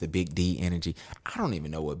put this the big D energy. I don't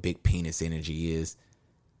even know what big penis energy is.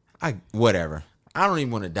 Whatever. I don't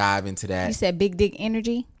even want to dive into that. You said big dick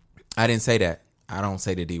energy? I didn't say that. I don't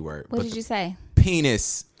say the D word. What did you say?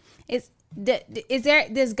 Penis.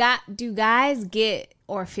 Do guys get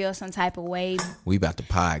or feel some type of way? We about to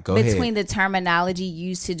pod. Go ahead. Between the terminology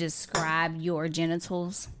used to describe your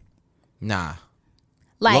genitals? Nah.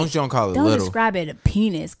 Like, as long as you don't call it don't little. describe it a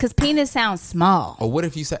penis, because penis sounds small. Or what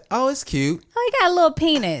if you say, oh, it's cute. Oh, you got a little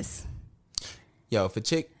penis. Yo, if a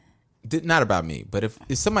chick, not about me, but if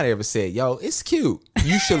somebody ever said, yo, it's cute,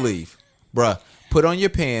 you should leave. Bruh, put on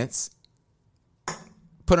your pants,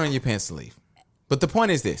 Put on your pants and leave. But the point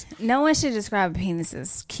is this. No one should describe a penis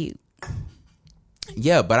as cute.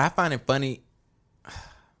 Yeah, but I find it funny.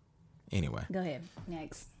 Anyway. Go ahead.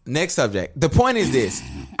 Next subject. The point is this.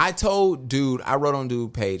 I wrote on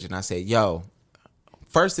dude page and I said, yo,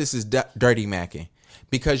 first this is dirty macking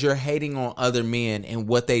because you're hating on other men and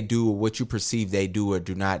what they do or what you perceive they do or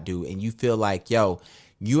do not do. And you feel like, yo,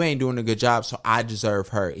 you ain't doing a good job, so I deserve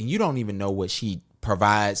her. And you don't even know what she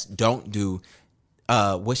provides, don't do,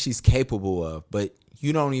 what she's capable of. But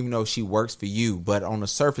you don't even know she works for you. But on the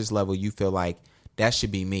surface level, you feel like that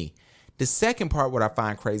should be me. The second part, what I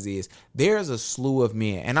find crazy is there's a slew of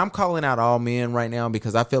men, and I'm calling out all men right now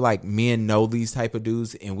because I feel like men know these type of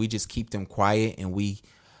dudes and we just keep them quiet and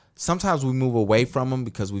sometimes we move away from them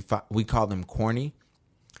because we call them corny.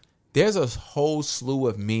 There's a whole slew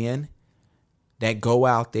of men that go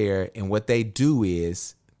out there and what they do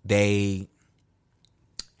is they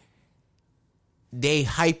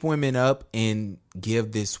hype women up and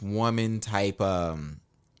give this woman type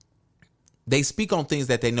they speak on things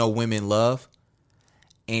that they know women love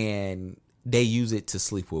and they use it to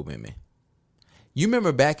sleep with women. You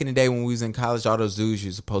remember back in the day when we was in college, all those dudes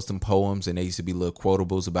used to post them poems and they used to be little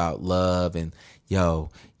quotables about love and yo,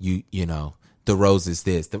 you know, the rose is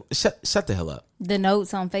this. Shut the hell up. The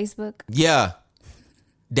notes on Facebook? Yeah.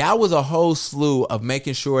 That was a whole slew of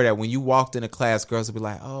making sure that when you walked into class, girls would be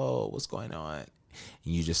like, oh, what's going on?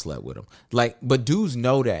 And you just slept with them. But dudes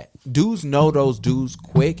know that. Dudes know those dudes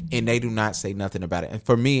quick, and they do not say nothing about it. And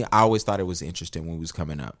for me, I always thought it was interesting when we was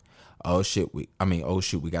coming up. Oh, shoot, we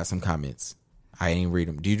got some comments. I ain't read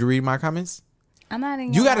them. Did you read my comments? I'm not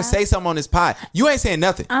in You got to live. say something on this pod. You ain't saying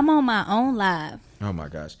nothing. I'm on my own live. Oh, my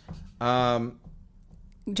gosh.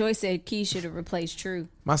 Joy said Key should have replaced True.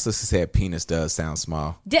 My sister said penis does sound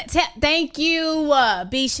small. Thank you,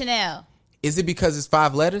 B. Chanel. Is it because it's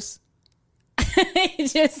 5 letters?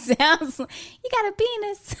 It just sounds like you got a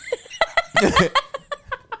penis.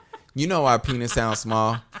 You know why penis sounds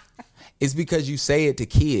small? It's because you say it to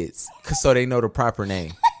kids so they know the proper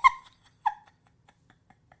name.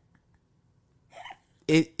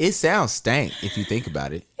 It sounds stank if you think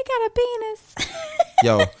about it. You got a penis.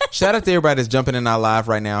 Yo, shout out to everybody that's jumping in our live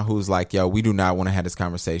right now who's like, yo, we do not want to have this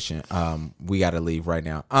conversation. We got to leave right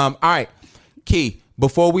now. All right, Key,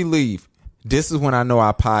 before we leave, this is when I know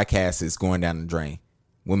our podcast is going down the drain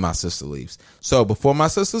when my sister leaves. So before my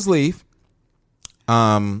sisters leave,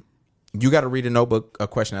 you got to read a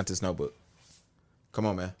question out this notebook. Come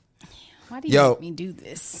on, man. Why do you make me do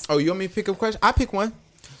this? Oh, you want me to pick a question? I pick one.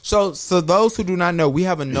 So those who do not know, we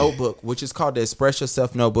have a notebook, which is called the Express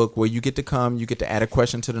Yourself Notebook, where you get to add a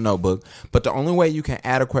question to the notebook. But the only way you can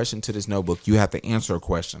add a question to this notebook, you have to answer a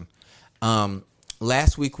question.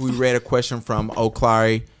 Last week, we read a question from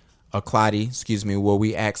O'Clady, where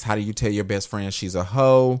we asked, how do you tell your best friend she's a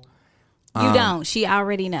hoe? You don't. She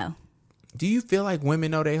already know. Do you feel like women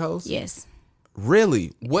know they hoes? Yes.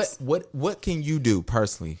 Really? Yes. What can you do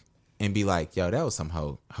personally and be like, yo, that was some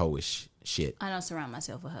hoish shit? I don't surround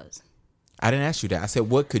myself with hoes. I didn't ask you that. I said,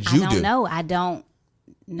 what could you do? I don't know. I don't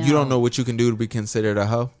know. You don't know what you can do to be considered a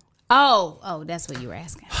hoe? Oh, that's what you were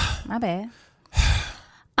asking. My bad.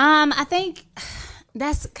 I think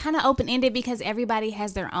that's kind of open-ended because everybody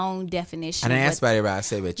has their own definition. I didn't ask about everybody. I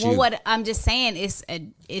said about you. Well, what I'm just saying is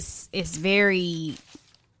it's very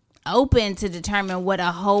open to determine what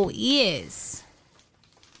a hoe is.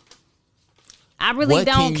 I really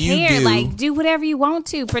don't care. Like, do whatever you want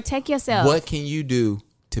to. Protect yourself. What can you do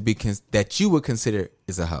to be that you would consider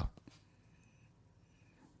is a hoe?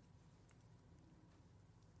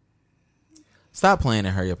 Stop playing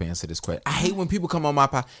and hurry up and answer this question. I hate when people come on my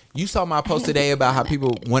podcast. You saw my post today about how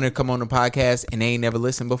people want to come on the podcast and they ain't never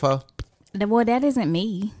listened before? Well, that isn't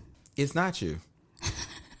me. It's not you.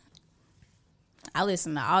 I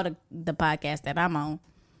listen to all the podcasts that I'm on.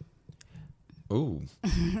 Ooh.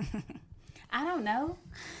 I don't know.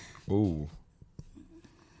 Ooh.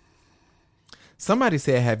 Somebody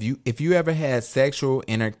said, if you ever had sexual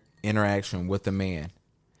interaction with a man,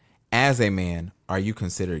 as a man, are you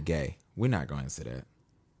considered gay? We're not going to answer that.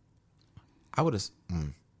 I would have.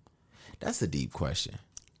 That's a deep question.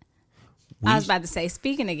 I was about to say,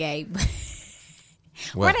 speaking of gay,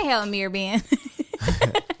 where the hell Amir been?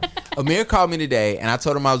 Amir called me today, and I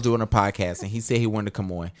told him I was doing a podcast, and he said he wanted to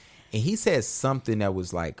come on. And he said something that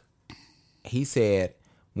was like, he said,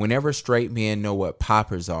 whenever straight men know what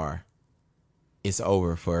poppers are, it's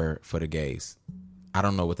over for the gays. I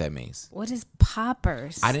don't know what that means. What is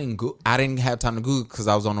poppers? I didn't have time to Google because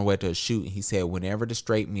I was on the way to a shoot. And he said, whenever the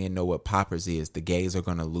straight men know what poppers is, the gays are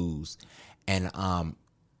going to lose. And I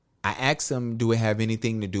asked him, do it have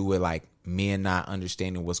anything to do with like men not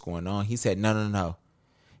understanding what's going on? He said, no.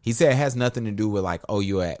 He said it has nothing to do with like, oh,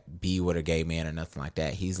 you at B with a gay man or nothing like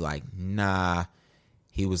that. He's like, nah.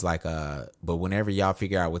 He was like, but whenever y'all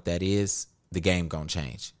figure out what that is, the game gonna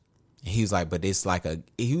change. He was like, but it's like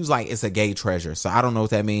it's a gay treasure. So I don't know what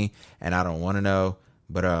that means, and I don't want to know.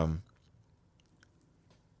 But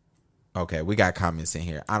okay, we got comments in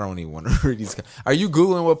here. I don't even want to read these. Are you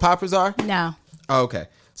Googling what poppers are? No. Oh, okay.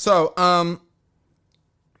 So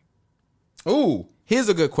ooh, here's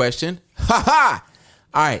a good question. Ha ha.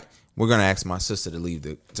 All right, we're gonna ask my sister to leave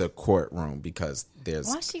the courtroom because there's.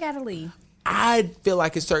 Why she gotta leave? I feel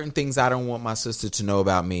like it's certain things I don't want my sister to know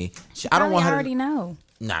about me. I don't want her. Already know.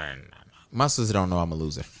 No. My sister don't know I'm a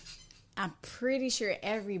loser. I'm pretty sure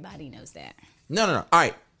everybody knows that. No. All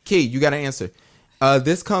right, Key, you got to answer.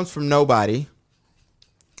 This comes from nobody.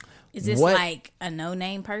 Is this like a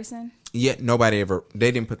no-name person? Yeah,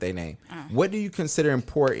 they didn't put their name. What do you consider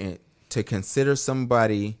important to consider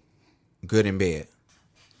somebody good in bed?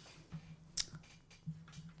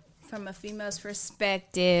 From a female's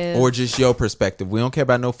perspective. Or just your perspective. We don't care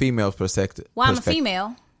about no female's perspective. Well, I'm a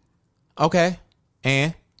female. Okay.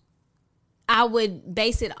 And? I would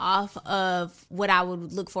base it off of what I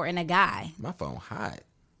would look for in a guy. My phone hot.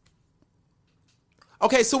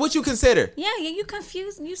 Okay, so what you consider? Yeah, you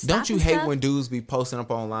confused. Don't you hate when dudes be posting up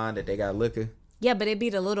online that they got liquor? Yeah, but it be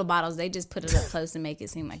the little bottles. They just put it up close and make it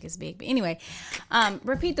seem like it's big. But anyway,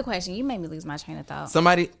 repeat the question. You made me lose my train of thought.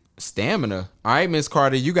 Stamina. All right, Miss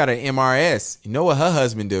Carter, you got an MRS. You know what her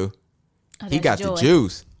husband do? Oh, he got Joy. the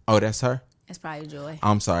juice. Oh, that's her? That's probably Joy.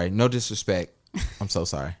 I'm sorry. No disrespect. I'm so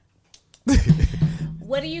sorry.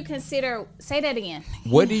 What do you consider? Say that again.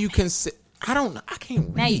 What do you consider? I don't know. I can't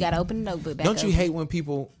read. Now you got to open the notebook back Don't up. you hate when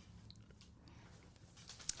people...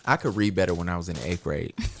 I could read better when I was in the 8th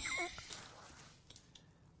grade.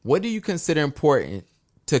 What do you consider important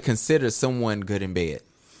to consider someone good in bed?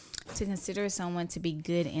 To consider someone to be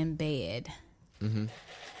good in bed. Mm-hmm.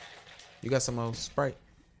 You got some old Sprite?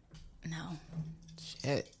 No.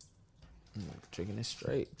 Shit. I'm drinking it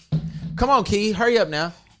straight. Come on, Key. Hurry up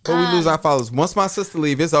now. Before we lose our followers. Once my sister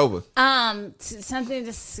leave, it's over. Something to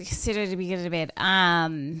consider to be good in bed.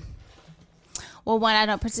 Well, one, I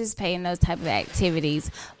don't participate in those type of activities.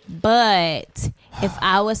 But if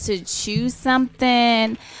I was to choose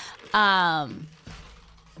something, they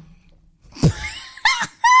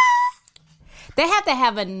have to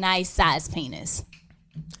have a nice size penis.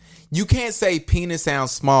 You can't say penis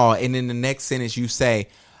sounds small and in the next sentence you say,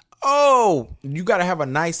 oh, you got to have a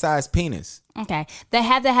nice size penis. Okay. They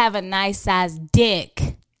have to have a nice size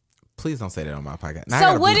dick. Please don't say that on my podcast.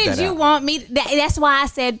 Now So what did you want me? That's why I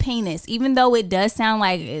said penis, even though it does sound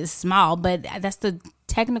like it's small, but that's the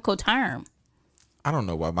technical term. I don't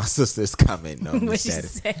know why my sister is commenting on What this she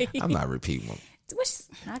status. say? I'm not repeating them.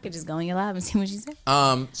 I could just go in your live and see what she said.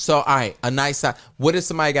 So, all right, a nice size. What if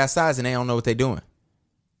somebody got size and they don't know what they're doing?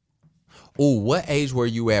 Oh, what age were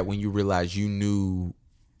you at when you realized you knew,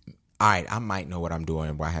 all right, I might know what I'm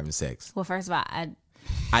doing while having sex? Well, first of all,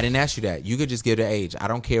 I didn't ask you that. You could just give the age. I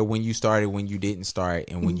don't care when you started, when you didn't start,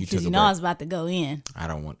 and when you took a break. I was about to go in. I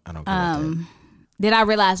don't care about that. Did I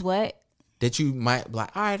realize what? That you might be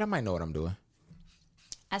like, all right, I might know what I'm doing.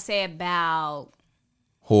 I say about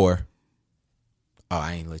Whore. Oh,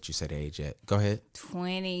 I ain't let you say the age yet. Go ahead.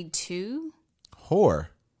 22. Whore.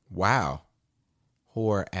 Wow.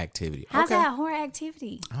 Whore activity. How's that whore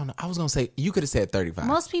activity? I don't know. I was going to say, you could have said 35.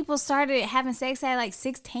 Most people started having sex at like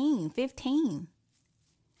 16, 15.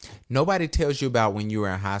 Nobody tells you about when you were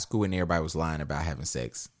in high school and everybody was lying about having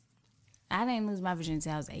sex. I didn't lose my virginity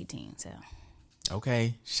until I was 18, so.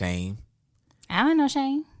 Okay, shame. I don't know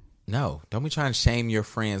shame. No, don't be trying to shame your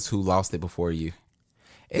friends who lost it before you.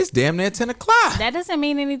 It's damn near 10 o'clock. That doesn't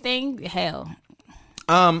mean anything. Hell.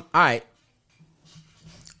 All right.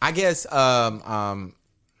 I guess, you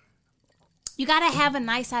got to have a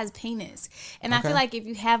nice size penis. And I feel like if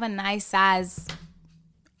you have a nice size.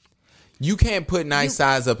 You can't put nice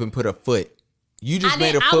size up and put a foot. You just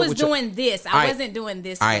made a foot. I was doing this. I wasn't doing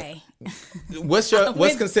this way. What's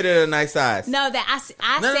considered a nice size? No, that I said.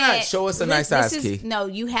 No. Show us a nice size, Key. No,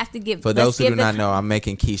 you have to give. For those who do not know, I'm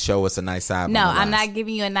making Key show us a nice size. No, I'm not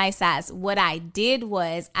giving you a nice size. What I did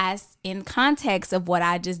was, in context of what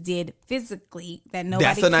I just did physically, that nobody.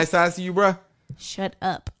 That's a nice size to you, bro. Shut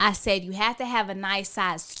up. I said you have to have a nice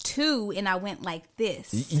size too, and I went like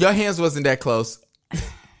this. Your hands wasn't that close.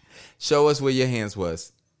 Show us where your hands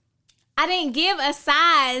was. I didn't give a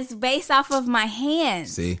size based off of my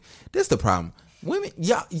hands. See, this is the problem. Women,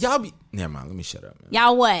 y'all be. Never mind. Let me shut up. Man.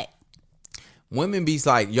 Y'all what? Women be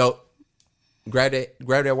like, yo, grab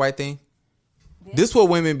that white thing. This what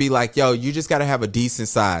women be like, yo, you just gotta have a decent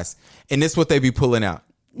size, and this what they be pulling out.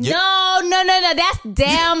 No. That's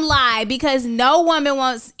damn lie, because no woman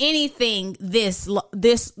wants anything this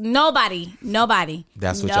nobody.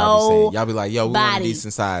 That's what y'all be saying. Y'all be like, yo, we want a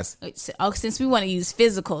decent size. Oh, since we want to use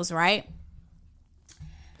physicals, right?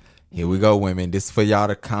 Here we go, women. This is for y'all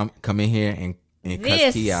to come in here and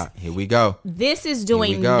cuss Key out. Here we go. This is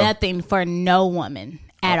doing nothing for no woman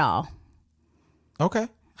at all. Okay.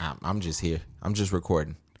 I'm just here. I'm just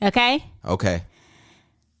recording. Okay. Okay,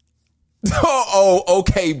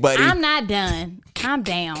 buddy. I'm not done. I'm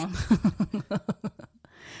down.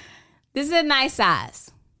 This is a nice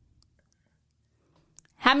size.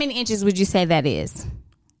 How many inches would you say that is?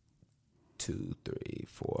 2, 3,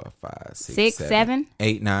 4, 5, 6, 7,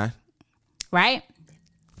 8, 9. Right?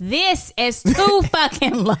 This is too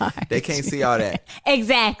fucking large. They can't see all that.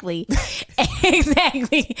 Exactly.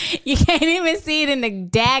 You can't even see it in the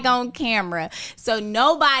daggone camera. So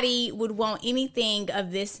nobody would want anything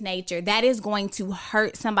of this nature. That is going to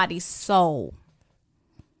hurt somebody's soul.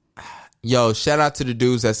 Yo, shout out to the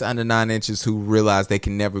dudes that's under 9 inches who realize they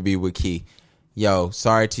can never be with Key. Yo,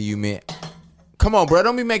 sorry to you, man. Come on, bro.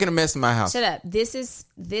 Don't be making a mess in my house. Shut up. This.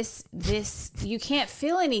 You can't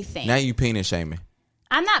feel anything. Now you penis shaming.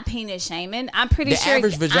 I'm not penis shaming. I'm pretty sure. The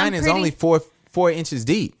average vagina is only 4 inches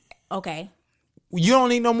deep. Okay. You don't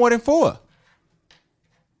need no more than 4.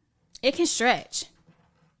 It can stretch.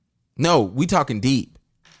 No, we talking deep.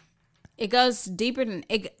 It goes deeper than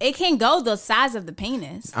it can go the size of the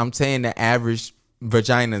penis. I'm saying the average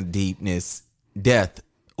vagina deepness, depth.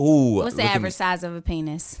 Ooh. What's the average size of a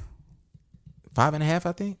penis? 5.5,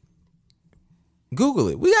 I think. Google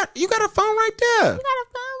it. You got a phone right there. You got a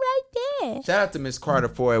phone right there. Shout out to Miss Carter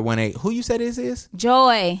 4818. Who you said this is?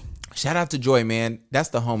 Joy. Shout out to Joy, man. That's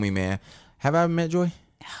the homie, man. Have I ever met Joy?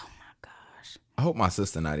 Oh my gosh. I hope my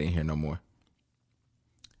sister not in here no more.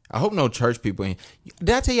 I hope no church people in. Did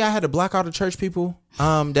I tell you I had to block all the church people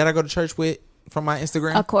that I go to church with from my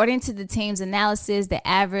Instagram? According to the team's analysis, the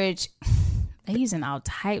average, they're using all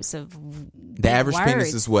types of the average words.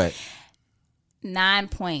 penis is what?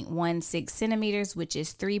 9.16 centimeters, which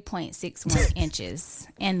is 3.61 inches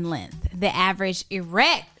in length. The average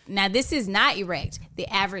erect, now this is not erect. The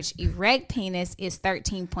average erect penis is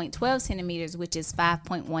 13.12 centimeters, which is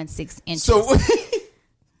 5.16 inches. So,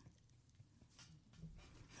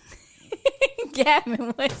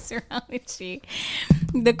 Gavin, what's wrong with you?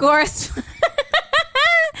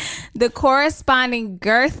 The corresponding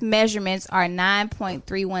girth measurements are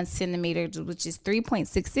 9.31 centimeters, which is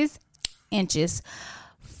 3.66 inches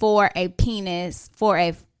for a penis.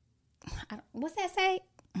 What's that say?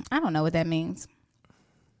 I don't know what that means.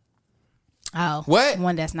 Oh, what?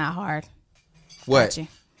 One that's not hard. What? Gotcha.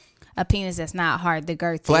 A penis that's not hard. The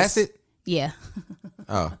girth flaccid? Yeah.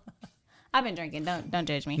 Oh. I've been drinking. Don't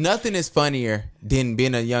judge me. Nothing is funnier than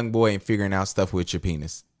being a young boy and figuring out stuff with your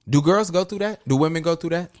penis. Do girls go through that? Do women go through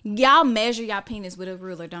that? Y'all measure y'all penis with a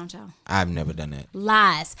ruler, don't y'all? I've never done that.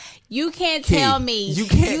 Lies. You can't tell me you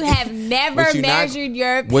have never measured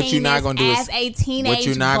your penis what you're not gonna do as a teenage boy. What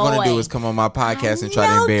you're not going to do is come on my podcast and try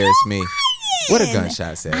to embarrass me. What a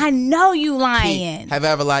gunshot said. I know you lying. Have I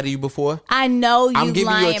ever lied to you before? I know you lying. I'm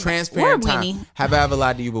giving you a transparent time. Have I ever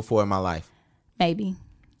lied to you before in my life? Maybe.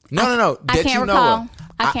 No. I can't recall.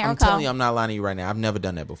 I can't recall. I'm telling you, I'm not lying to you right now. I've never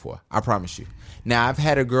done that before. I promise you. Now, I've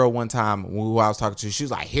had a girl one time who I was talking to. She was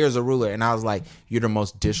like, here's a ruler. And I was like, you're the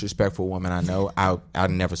most disrespectful woman I know. I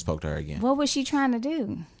never spoke to her again. What was she trying to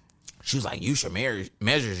do? She was like, you should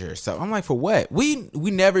measure yourself. I'm like, for what? We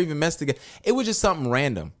never even messed together. It was just something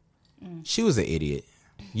random. She was an idiot.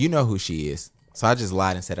 You know who she is. So I just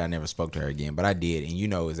lied and said I never spoke to her again. But I did. And you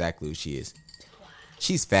know exactly who she is.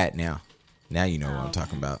 She's fat now. Now you know what I'm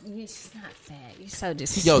talking about. You're just not fat. You're so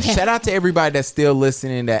disrespectful. Yo, shout out to everybody that's still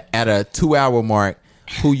listening at a 2-hour mark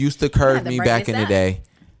who used to curve me back in the day.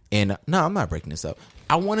 And no, I'm not breaking this up.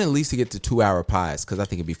 I want at least to get to 2-hour pies because I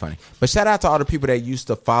think it'd be funny. But shout out to all the people that used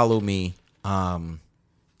to follow me and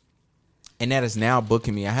that is now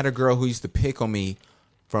booking me. I had a girl who used to pick on me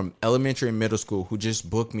from elementary and middle school who just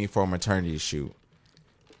booked me for a maternity shoot.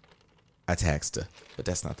 I taxed her, but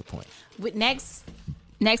that's not the point.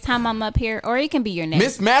 Next time I'm up here, or it can be your next.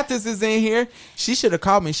 Miss Mathis is in here. She should have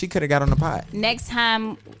called me. She could have got on the pod. Next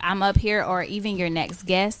time I'm up here, or even your next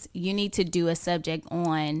guest, you need to do a subject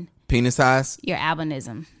on penis size. Your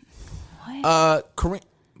albinism. What?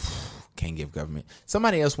 Can't give government.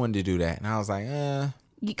 Somebody else wanted to do that, and I was like,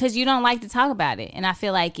 because you don't like to talk about it, and I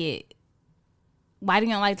feel like it. Why do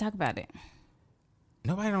you don't like to talk about it?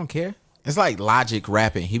 Nobody don't care. It's like Logic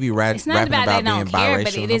rapping. He be rapping it's not about they being don't care, biracial.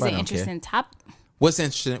 But it is an interesting topic. What's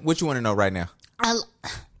interesting? What you want to know right now?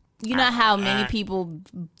 You know how many people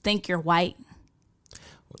think you're white?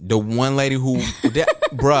 The one lady who,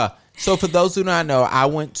 bruh. So for those who don't know, I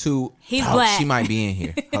went to. He's black. She might be in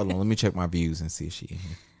here. Hold on, let me check my views and see if she in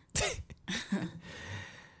here.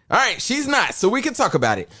 All right, she's not. So we can talk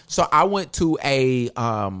about it. So I went to a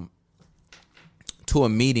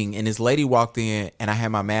meeting, and this lady walked in, and I had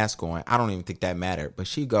my mask on. I don't even think that mattered, but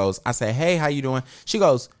she goes, I say, hey, how you doing? She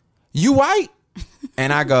goes, you white?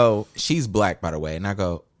 And I go, she's black, by the way. And I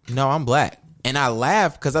go, no, I'm black. And I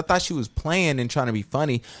laughed because I thought she was playing and trying to be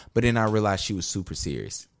funny, but then I realized she was super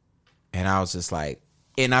serious. And I was just like,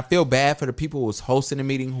 and I feel bad for the people who was hosting the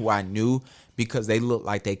meeting who I knew because they looked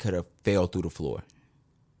like they could have fell through the floor.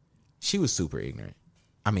 She was super ignorant.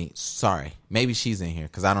 I mean, sorry. Maybe she's in here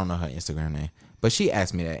because I don't know her Instagram name. But she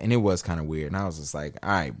asked me that, and it was kind of weird. And I was just like, all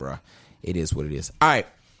right, bro. It is what it is. All right.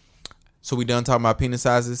 So we done talking about penis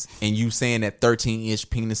sizes, and you saying that 13-inch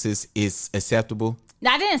penises is acceptable?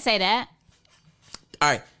 I didn't say that. All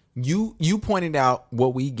right. You pointed out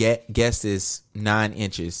what we guessed is 9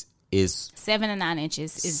 inches is 7 to 9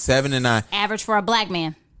 inches is 7 to 9 average for a black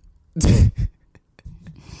man.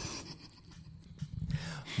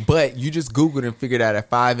 But you just Googled and figured out that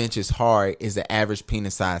 5 inches hard is the average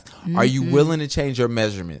penis size. Mm-hmm. Are you willing to change your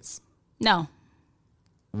measurements? No.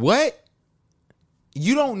 What?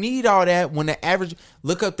 You don't need all that when the average...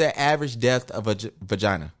 Look up the average depth of a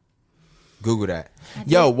vagina. Google that.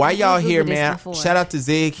 Yo, why y'all here, man? Shout out to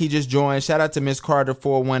Zig. He just joined. Shout out to Miss Carter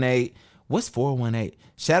 418. What's 418?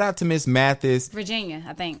 Shout out to Miss Mathis. Virginia,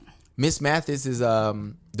 I think. Miss Mathis is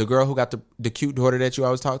the girl who got the cute daughter that you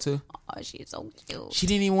always talk to. Oh, she's so cute. She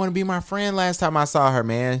didn't even want to be my friend last time I saw her,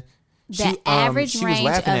 man. The average range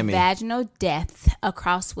of vaginal depth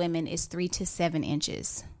across women is 3 to 7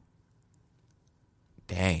 inches.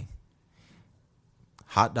 Dang.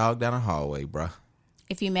 Hot dog down the hallway, bruh.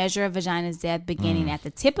 If you measure a vagina's depth beginning at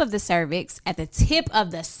the tip of the cervix,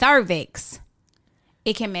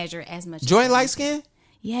 it can measure as much. Joint light skin?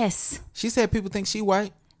 Yes. She said people think she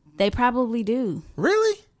white. They probably do.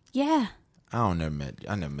 Really? Yeah. I never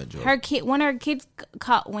met Joy. Her kid, one of her kids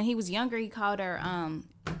when he was younger, he called her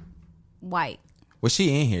white. Was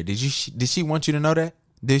she in here? Did she want you to know that?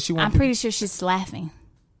 Did she want? I'm pretty sure she's laughing.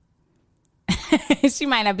 She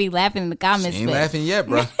might not be laughing in the comments. She ain't laughing yet,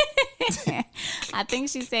 bro. I think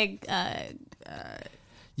she said.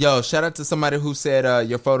 Yo, shout out to somebody who said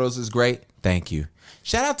your photos is great. Thank you.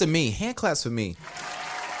 Shout out to me. Hand claps for me.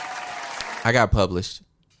 I got published.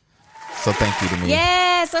 So thank you to me.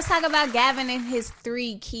 Yes, let's talk about Gavin and his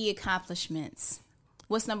 3 key accomplishments.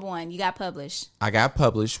 What's number 1? You got published. I got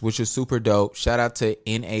published, which is super dope. Shout out to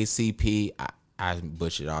NACP. I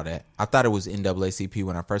butchered all that. I thought it was NAACP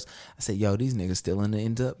when I said, yo, these niggas still in the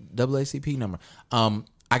NAACP number.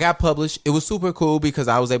 I got published. It was super cool because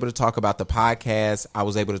I was able to talk about the podcast. I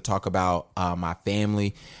was able to talk about my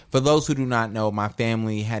family. For those who do not know, my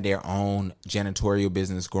family had their own janitorial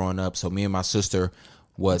business growing up. So me and my sister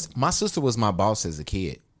was my boss as a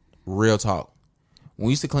kid. Real talk. When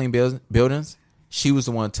we used to clean buildings, she was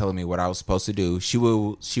the one telling me what I was supposed to do. She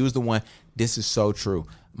was the one. This is so true.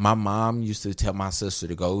 My mom used to tell my sister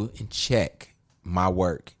to go and check my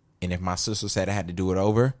work. And if my sister said I had to do it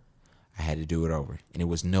over, I had to do it over. And it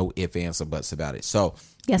was no ifs, ands, or buts about it. So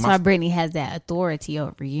that's why Brittany has that authority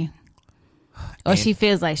over you. Or she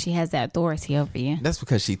feels like she has that authority over you. That's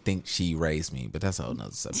because she thinks she raised me, but that's a whole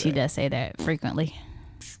nother subject. She does say that frequently.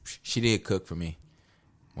 She did cook for me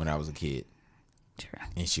when I was a kid. True.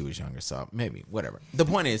 And she was younger, so maybe, whatever. The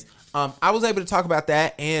point is, I was able to talk about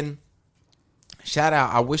that and shout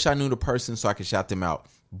out. I wish I knew the person so I could shout them out.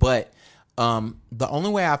 But the only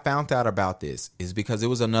way I found out about this is because it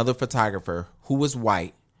was another photographer who was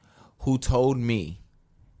white who told me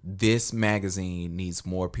this magazine needs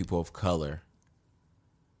more people of color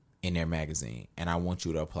in their magazine, and I want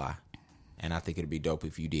you to apply. And I think it'd be dope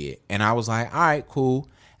if you did. And I was like, all right, cool.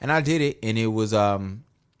 And I did it, and it was, the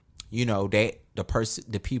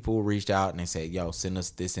people reached out and they said, yo, send us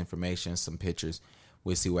this information, some pictures.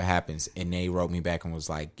 We'll see what happens. And they wrote me back and was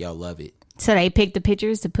like, yo, love it. So they picked the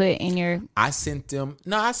pictures to put in your... I sent them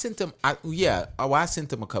a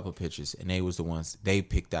couple pictures, and they was the ones, they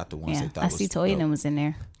picked out the ones they thought was I see Toya was in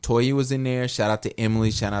there. Toya was in there. Shout out to Emily.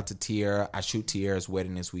 Shout out to Tierra. I shoot Tierra's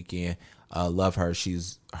wedding this weekend. Love her.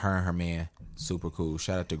 She's her and her man. Super cool.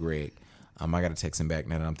 Shout out to Greg. I got to text him back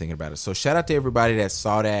now that I'm thinking about it. So shout out to everybody that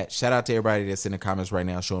saw that. Shout out to everybody that's in the comments right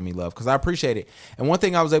now showing me love because I appreciate it. And one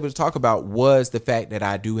thing I was able to talk about was the fact that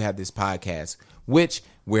I do have this podcast, which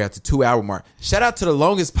we're at the 2-hour mark. Shout out to the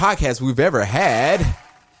longest podcast we've ever had.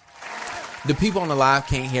 The people on the live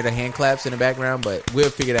can't hear the hand claps in the background, but we'll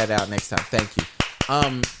figure that out next time. Thank you.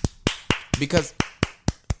 Because...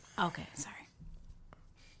 Okay, sorry.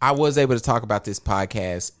 I was able to talk about this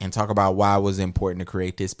podcast and talk about why it was important to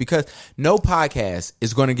create this, because no podcast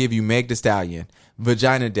is going to give you Meg Thee Stallion,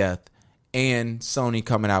 Vagina Death, and Sony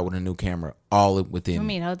coming out with a new camera all within. You want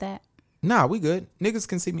me to hold that? Nah, we good. Niggas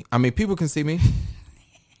can see me. I mean, people can see me.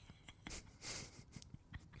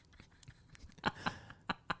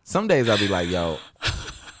 Some days I'll be like, yo,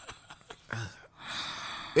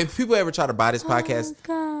 if people ever try to buy this podcast,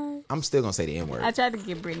 I'm still going to say the N-word. I tried to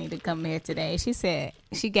get Brittany to come here today. She said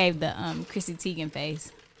she gave the Chrissy Teigen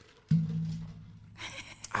face.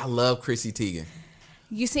 I love Chrissy Teigen.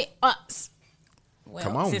 You see, well,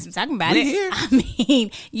 Come on. since I'm talking about We it, here. I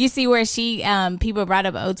mean, you see where she people brought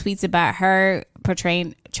up old tweets about her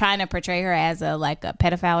trying to portray her as a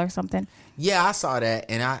pedophile or something. Yeah, I saw that,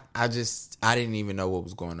 and I didn't even know what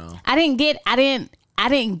was going on. I didn't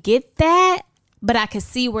get that, but I could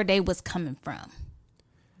see where they was coming from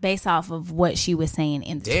based off of what she was saying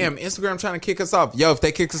in the Damn, tweets. Instagram trying to kick us off. Yo, if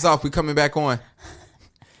they kick us off, we coming back on.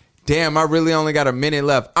 Damn, I really only got a minute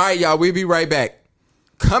left. All right, y'all, we'll be right back.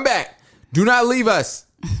 Come back. Do not leave us.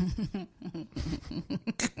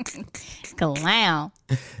 Clown.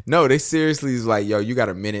 No, they seriously is like, yo, you got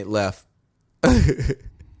a minute left.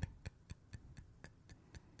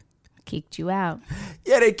 Kicked you out.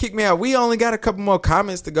 Yeah, they kicked me out. We only got a couple more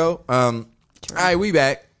comments to go. All right, we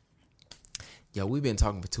back. Yo, we've been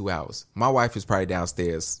talking for 2 hours. My wife is probably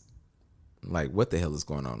downstairs. Like, what the hell is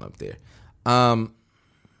going on up there?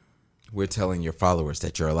 We're telling your followers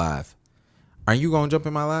that you're alive. Are you going to jump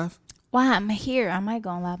in my live? Why I'm here. I might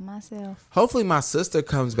go live myself. Hopefully my sister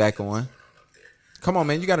comes back on. Come on,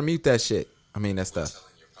 man. You got to mute that shit. I mean, that stuff.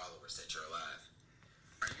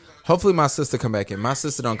 Hopefully my sister come back in. My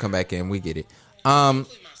sister don't come back in. We get it.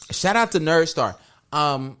 Shout out to Nerdstar.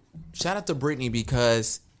 Shout out to Brittany,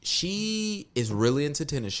 because she is really into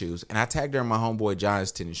tennis shoes. And I tagged her in my homeboy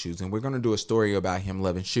John's tennis shoes. And we're going to do a story about him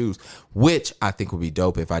loving shoes, which I think would be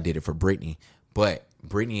dope if I did it for Brittany. But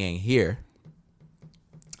Brittany ain't here.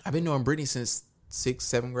 I've been knowing Brittany since 6th,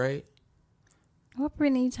 7th grade. What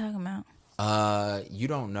Brittany you talking about? You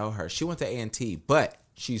don't know her. She went to A&T, but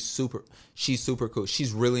she's super cool.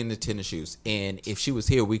 She's really into tennis shoes. And if she was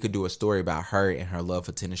here, we could do a story about her and her love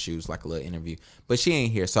for tennis shoes, like a little interview. But she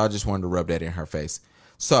ain't here, so I just wanted to rub that in her face.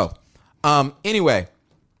 So, anyway,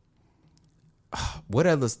 what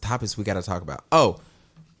other topics we got to talk about? Oh,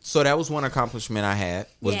 so that was one accomplishment I had,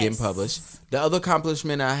 was getting published. The other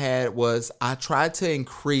accomplishment I had was I tried to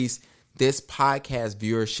increase this podcast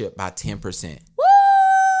viewership by 10%. Woo!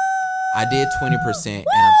 I did 20%, and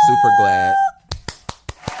I'm super glad.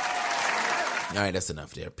 All right, that's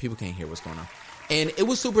enough there. People can't hear what's going on. And it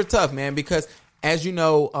was super tough, man, because as you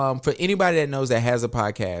know, for anybody that knows that has a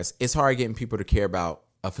podcast, it's hard getting people to care about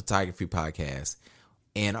a photography podcast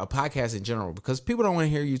and a podcast in general, because people don't want to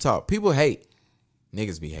hear you talk. People hate.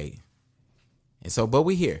 Niggas be hating. And so, but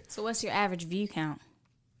we here. So what's your average view count?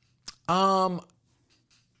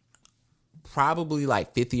 Probably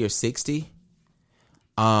like 50 or 60.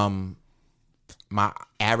 My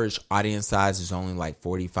average audience size is only like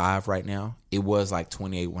 45 right now. It was like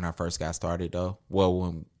 28 when I first got started, though.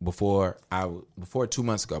 Well, before 2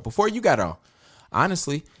 months ago, before you got on,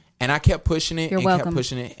 honestly. And I kept pushing it kept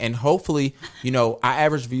pushing it. And hopefully, our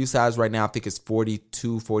average view size right now, I think it's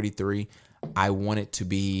 42, 43. I want it to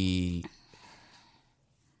be,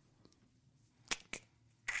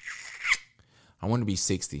 I want it to be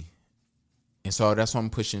 60. And so that's what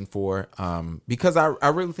I'm pushing for, because I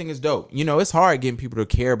really think it's dope. It's hard getting people to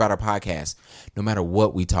care about our podcast, no matter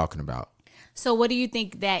what we talking about. So what do you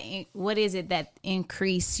think what is it that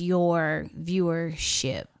increase your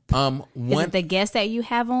viewership? Is it the guests that you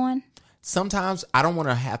have on? Sometimes I don't want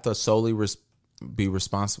to have to solely be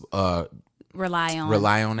responsible, rely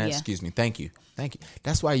on that. Yeah. Excuse me. Thank you.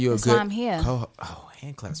 That's why you're That's a good. Why I'm here.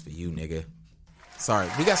 Hand claps for you, nigga. Sorry,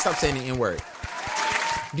 we gotta stop saying the N-word.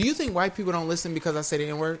 Do you think white people don't listen because I say the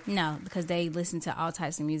N-word? No, because they listen to all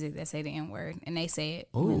types of music that say the N-word, and they say it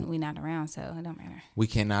when we're not around, so it don't matter. We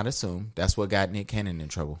cannot assume. That's what got Nick Cannon in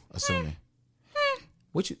trouble. Assuming.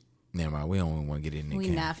 Never mind. We don't want to get in Nick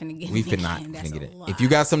Cannon. We not finna get We in Nick finna Cannon. not That's finna get a it. lot. If you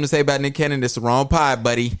got something to say about Nick Cannon, it's the wrong pod,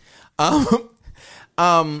 buddy. But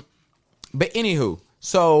anywho,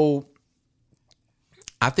 so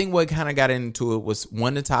I think what kind of got into it was,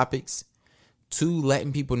 one, the topics, two,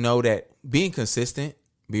 letting people know that being consistent,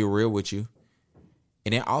 be real with you,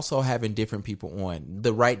 and then also having different people on,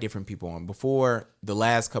 the right different people on. Before the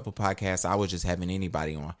last couple podcasts, I was just having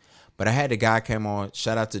anybody on, but I had a guy come on.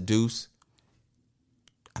 Shout out to Deuce.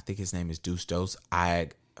 I think his name is Deuce Dose. Let's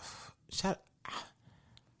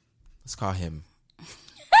call him.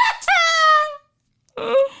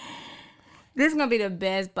 This is gonna be the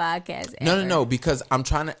best podcast ever. No, because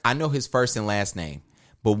I know his first and last name,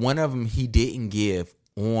 but one of them he didn't give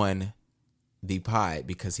on the pod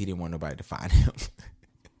because he didn't want nobody to find him.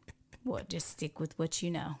 Well, just stick with what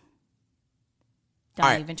you know.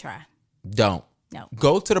 Don't even try. Don't. No.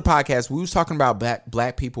 Go to the podcast. We was talking about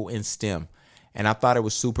black people in STEM, and I thought it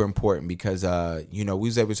was super important because we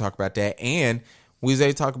was able to talk about that, and we was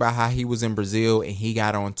able to talk about how he was in Brazil and he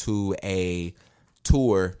got onto a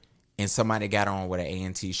tour and somebody got on with an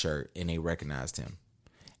A&T shirt and they recognized him.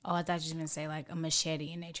 Oh, I thought you were going to say like a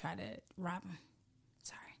machete and they tried to rob him.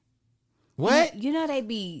 Sorry. What? You know they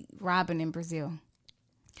be robbing in Brazil.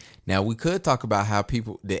 Now, we could talk about how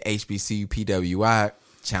the HBCU PWI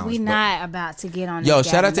challenge. We not about to get on. Yo,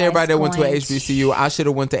 shout out to everybody that went to HBCU. I should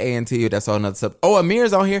have went to A&T. That's all another stuff. Oh,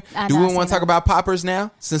 Amir's on here. Do we want to talk about poppers now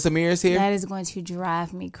since Amir's here? That is going to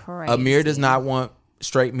drive me crazy. Amir does not want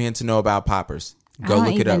straight men to know about poppers. Go look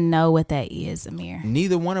it up. I don't even know what that is, Amir.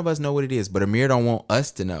 Neither one of us know what it is, but Amir don't want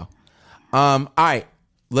us to know. All right,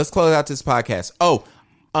 let's close out this podcast.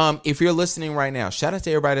 If you're listening right now, shout out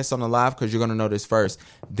to everybody that's on the live because you're going to know this first.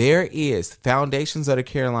 There is Foundations of the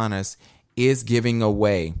Carolinas is giving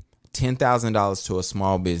away $10,000 to a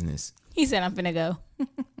small business. He said, I'm finna go.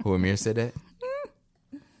 Who, Amir said that?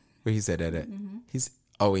 Where he said that at?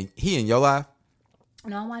 Mm-hmm. He in your live?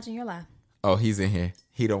 No, I'm watching your live. Oh, he's in here.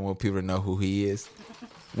 He don't want people to know who he is.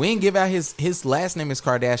 We didn't give out his last name is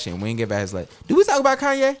Kardashian. We didn't give out his last. Did we talk about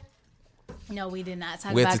Kanye? No, we did not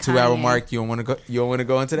talk We're about at the 2-hour mark. You don't want to go. You don't want to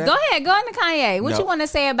go into that. Go ahead, go into Kanye. What you want to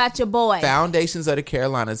say about your boy? Foundations of the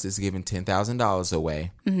Carolinas is giving $10,000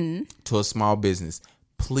 away to a small business.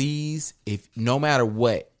 Please, if no matter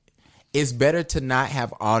what, it's better to not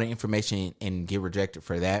have all the information and get rejected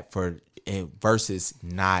for that versus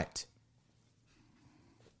not.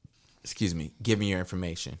 Giving your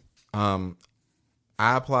information. I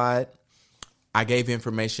applied. I gave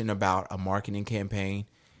information about a marketing campaign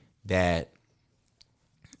that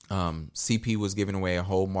CP was giving away a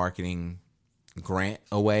whole marketing grant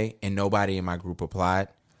away, and nobody in my group applied,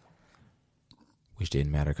 which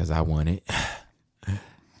didn't matter because I won it.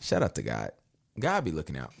 Shout out to God. God be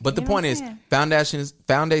looking out. But the point is, Foundations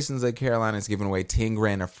of Carolina is giving away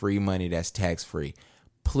 $10,000 of free money that's tax free.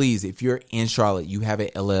 Please, if you're in Charlotte, you have an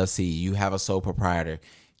LLC, you have a sole proprietor,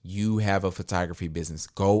 you have a photography business,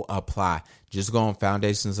 go apply. Just go on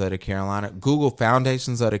Foundations of the Carolina. Google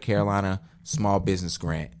Foundations of the Carolina Small Business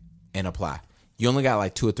Grant and apply. You only got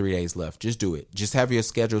like 2 or 3 days left. Just do it. Just have your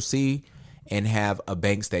Schedule C and have a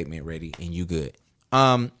bank statement ready and you good.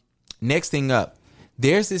 Next thing up,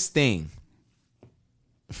 there's this thing.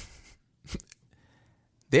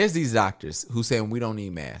 There's these doctors who saying we don't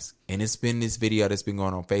need masks. And it's been this video that's been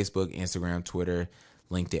going on Facebook, Instagram, Twitter,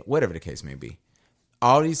 LinkedIn, whatever the case may be.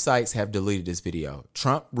 All these sites have deleted this video.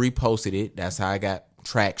 Trump reposted it. That's how I got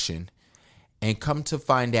traction. And come to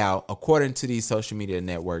find out, according to these social media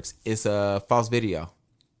networks, it's a false video.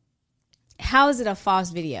 How is it a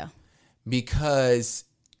false video? Because,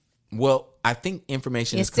 I think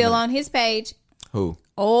information is still on his page. Who?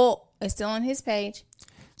 Oh, it's still on his page.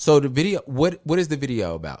 So the video, what is the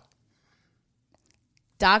video about?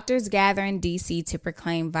 Doctors gather in D.C. to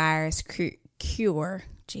proclaim virus cure.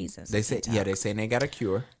 Jesus. They say they got a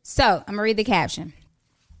cure. So I'm going to read the caption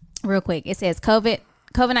real quick. It says,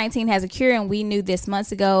 COVID-19 has a cure and we knew this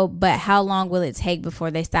months ago, but how long will it take before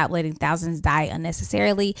they stop letting thousands die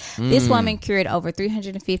unnecessarily? This woman cured over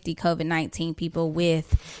 350 COVID-19 people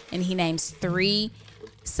with, and he names 3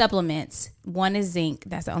 supplements. One is zinc.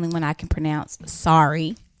 That's the only one I can pronounce.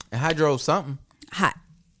 Sorry. And hydro something.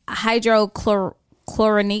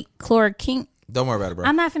 Hydrochloroquine. Don't worry about it, bro.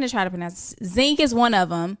 I'm not finna try to pronounce. Zinc is one of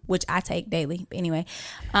them, which I take daily. But anyway,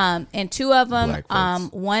 and 2 of them.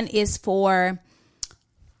 One is for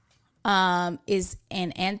is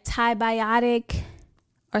an antibiotic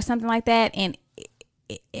or something like that, and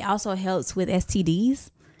it also helps with STDs.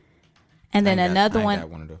 And then another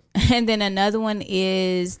one, and then another one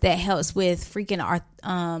is that helps with freaking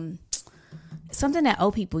something that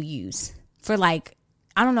old people use for like,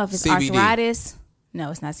 I don't know if it's CBD. Arthritis. No,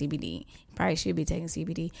 it's not CBD. Probably should be taking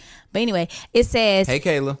CBD. But anyway, it says, hey,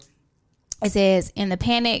 Kayla. It says, in the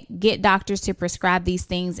panic, get doctors to prescribe these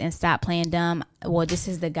things and stop playing dumb. Well, this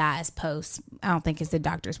is the guy's post. I don't think it's the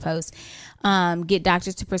doctor's post. Get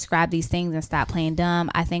doctors to prescribe these things and stop playing dumb.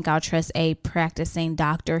 I think I'll trust a practicing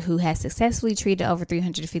doctor who has successfully treated over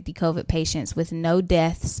 350 COVID patients with no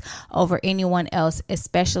deaths over anyone else,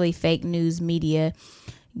 especially fake news media,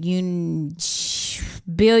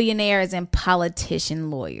 billionaires and politician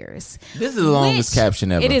lawyers. This is the longest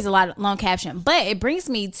caption ever. It is a long caption, but it brings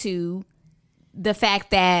me to the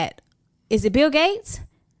fact that, is it Bill Gates?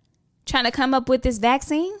 trying to come up with this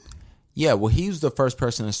vaccine? Yeah, well, he was the first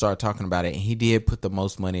person to start talking about it, and he did put the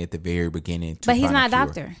most money at the very beginning. But he's not a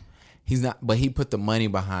doctor. He's not, but he put the money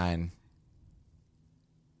behind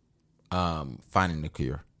finding the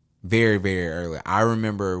cure very, very early. I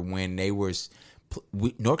remember when North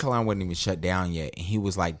Carolina wasn't even shut down yet, and he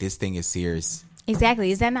was like, "This thing is serious."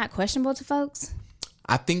 Exactly. Is that not questionable to folks?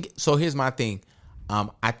 I think so. Here's my thing.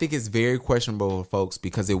 I think it's very questionable for folks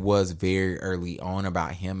because it was very early on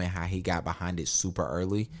about him and how he got behind it super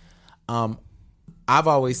early. I've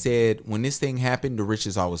always said when this thing happened, the rich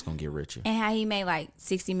is always gonna get richer. And how he made like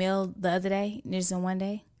 60 mil the other day, just in one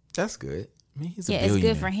day. That's good. I mean, he's a it's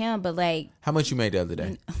billionaire. good for him, but like, how much you made the other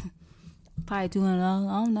day? Probably $200.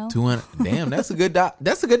 I don't know. 200. Damn, that's a good.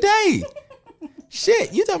 That's a good day.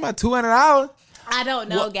 Shit, you talking about $200? I don't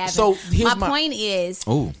know, Well, Gavin. so here's my point is,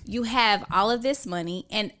 Ooh. you have all of this money,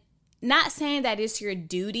 and not saying that it's your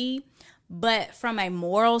duty, but from a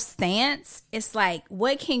moral stance, it's like,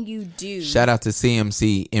 what can you do? Shout out to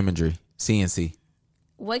CMC Imagery, CNC.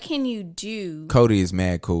 What can you do Cody is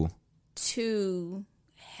mad cool. to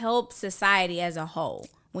help society as a whole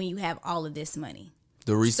when you have all of this money?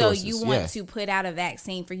 The resources. So you want to put out a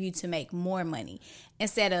vaccine for you to make more money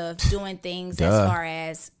instead of doing things as far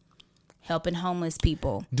as helping homeless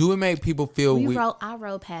people. Do it make people feel I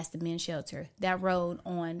rode past the men's shelter. That road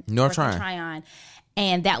on North Tryon.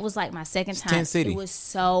 And that was like my second time. Tent City. It was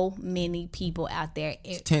so many people out there.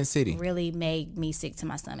 It Tent City. really made me sick to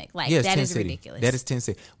my stomach. Like, Yes, that Tent is City. ridiculous. That is Tent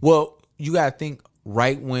City. Well, you got to think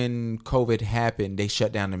right when COVID happened, they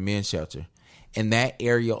shut down the men's shelter. And that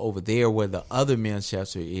area over there where the other men's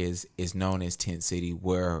shelter is known as Tent City,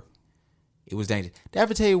 where it was dangerous. Did I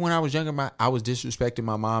ever tell you when I was younger, I was disrespecting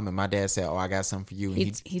my mom, and my dad said, "Oh, I got something for you."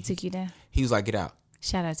 And he took you down? he was like, "Get out."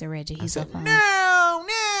 Shout out to Reggie. He's so funny. No.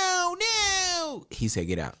 He said,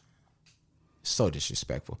 "Get out." So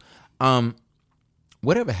disrespectful.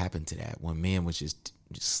 Whatever happened to that when men was just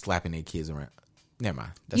slapping their kids around? Never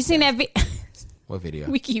mind. You seen that video? What video?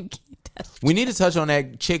 We keep We need to touch on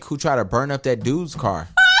that chick who tried to burn up that dude's car.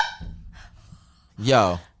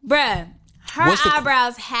 Yo. Bruh, her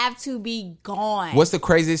eyebrows have to be gone. What's the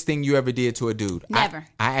craziest thing you ever did to a dude? Never.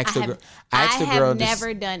 I asked a girl. I have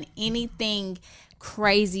never done anything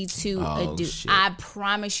crazy to a dude. Shit. I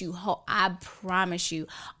promise you. I promise you.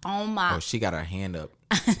 On my. Oh, she got her hand up.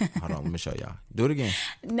 Hold on, let me show y'all. Do it again.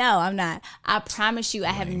 No, I'm not. I promise you,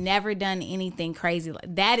 I have never done anything crazy.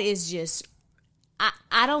 That is just.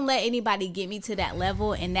 I don't let anybody get me to that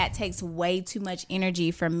level, and that takes way too much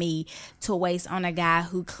energy for me to waste on a guy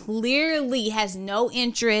who clearly has no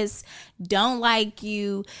interest, don't like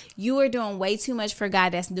you. You are doing way too much for a guy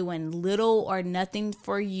that's doing little or nothing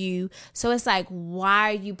for you. So it's like,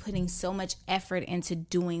 why are you putting so much effort into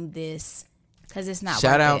doing this? Because it's not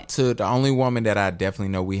Shout worth out it. to the only woman that I definitely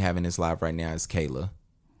know we have in this live right now is Kayla.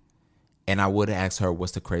 And I would ask her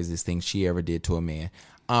what's the craziest thing she ever did to a man.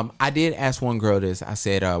 I did ask one girl this. I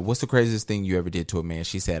said, what's the craziest thing you ever did to a man?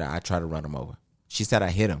 She said, I tried to run him over. She said I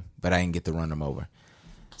hit him, but I didn't get to run him over.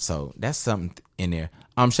 So that's something in there.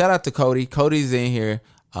 Shout out to Cody. Cody's in here.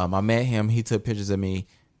 I met him. He took pictures of me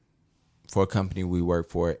for a company we work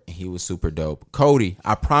for, and he was super dope. Cody,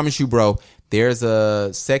 I promise you, bro, there's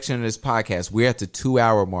a section of this podcast. We're at the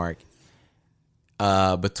 2-hour mark.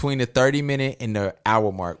 Between the 30-minute and the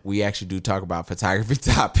hour mark, we actually do talk about photography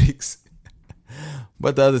topics.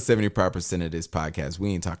 But the other 75% of this podcast,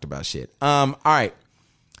 we ain't talked about shit. All right.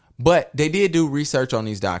 But they did do research on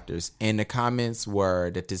these doctors, and the comments were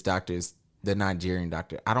that this doctor is the Nigerian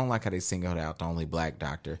doctor. I don't like how they singled out the only black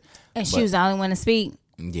doctor. And she was the only one to speak.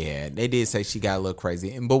 Yeah, they did say she got a little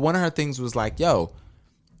crazy. But one of her things was like, yo,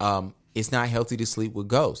 it's not healthy to sleep with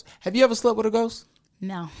ghosts. Have you ever slept with a ghost?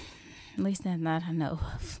 No. At least that's not I know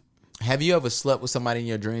of. Have you ever slept with somebody in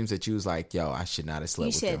your dreams that you was like, yo, I should not have slept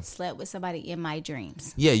with them? You should have slept with somebody in my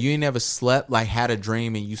dreams. Yeah, you ain't never slept, like had a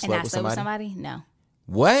dream and you slept with somebody? No.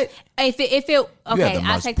 What? If it okay, You have the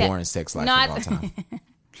I'll most take boring that. sex life No, of all time.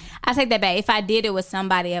 I take that back. If I did it with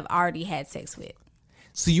somebody I've already had sex with.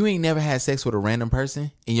 So you ain't never had sex with a random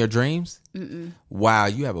person in your dreams? Mm-mm. Wow,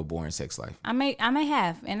 you have a boring sex life. I may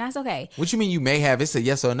have, and that's okay. What you mean you may have? It's a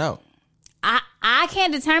yes or no. I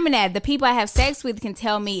can't determine that. The people I have sex with can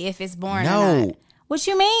tell me if it's boring or not. What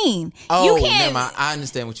you mean? Oh, you can't. never mind. I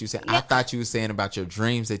understand what you said. I thought you were saying about your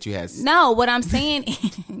dreams that you had. No, what I'm saying,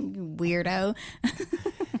 you weirdo.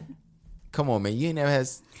 Come on, man. You ain't never had.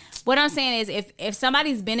 What I'm saying is if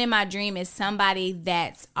somebody's been in my dream, it's somebody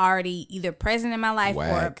that's already either present in my life or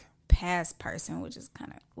a Whack. past person, which is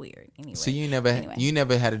kind of weird. Anyway. So you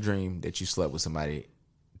never had a dream that you slept with somebody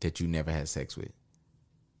that you never had sex with?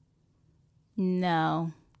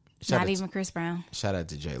 No. Not even Chris Brown. Shout out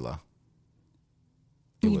to J-Lo.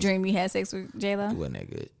 You dream you had sex with J-Lo? It wasn't that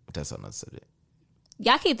good. But that's another subject.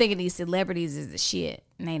 Y'all keep thinking these celebrities is the shit.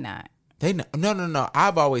 And they not. No.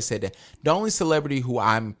 I've always said that. The only celebrity who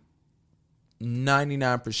I'm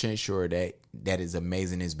 99% sure that is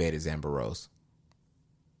amazing as bad as Amber Rose.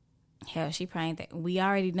 Hell, she probably ain't that. We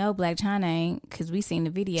already know Black China ain't because we seen the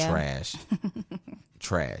video.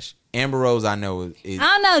 Trash. Amber Rose, I know.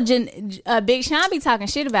 I don't know. Big Sean be talking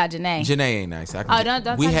shit about Janae. Janae ain't nice. Don't we talk had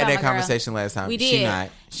about that my conversation last time. We did.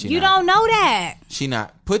 She not. Don't know that. She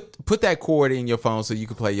not. Put that chord in your phone so you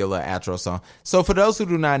can play your little outro song. So for those who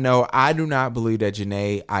do not know, I do not believe that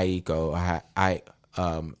Janae Aiko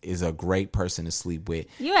is a great person to sleep with.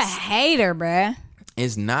 You a hater, bruh.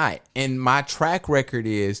 It's not. And my track record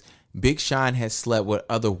is Big Sean has slept with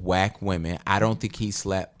other whack women. I don't think he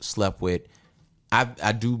slept with.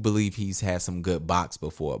 I do believe he's had some good box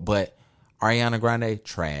before, but Ariana Grande,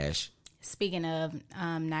 trash. Speaking of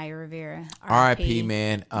Naya Rivera, R.I.P.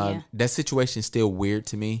 man. Yeah. That situation's still weird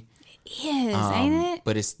to me. Yes, ain't it?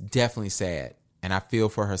 But it's definitely sad, and I feel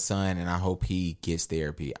for her son, and I hope he gets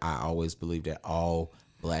therapy. I always believe that all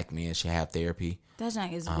black men should have therapy. That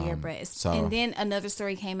junk is weird, bro. So, and then another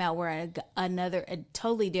story came out where a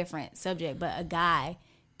totally different subject, but a guy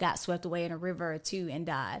got swept away in a river too and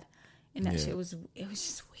died. And that shit was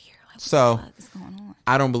just weird. Like, what so the fuck is going on?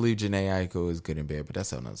 I don't believe Janae Aiko is good in bed, but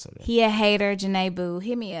that's another subject. He a hater, Janae Boo.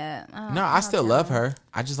 Hit me up. No, I still love her.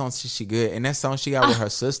 I just don't see she good. And that song she got with her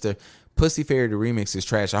sister, Pussy Fairy the remix, is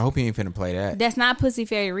trash. I hope you ain't finna play that. That's not Pussy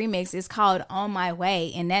Fairy remix. It's called On My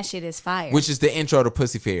Way, and that shit is fire. Which is the intro to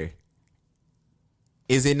Pussy Fairy.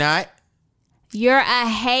 Is it not? You're a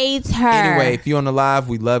hater. Anyway, if you on the live,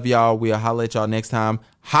 we love y'all. We'll holla at y'all next time.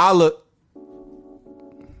 Holla.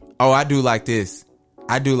 Oh, I do like this.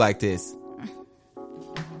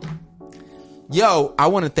 Yo, I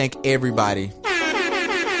want to thank everybody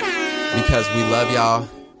because we love y'all.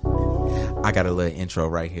 I got a little intro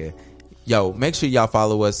right here. Yo, make sure y'all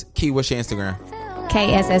follow us. Key, what's your Instagram?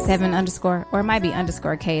 KSS7_ or it might be _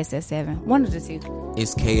 KSS7. One of the two.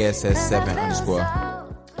 It's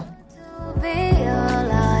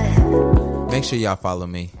KSS7_ Make sure y'all follow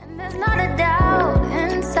me. There's not a doubt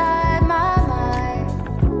inside my mind.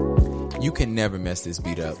 You can never mess this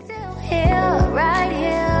beat up. Still here, right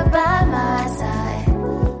here by my side.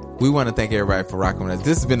 We want to thank everybody for rocking with us.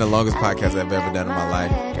 This has been the longest podcast I've ever done in my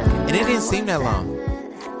life. And it didn't seem that long.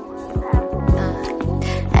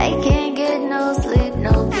 I can't get no sleep,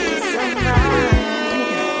 no peace of mind.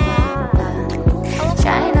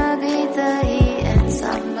 Trying to beat the heat and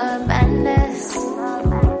summer madness.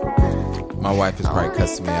 My wife is probably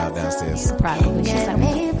cussing me out downstairs. Probably. She's like,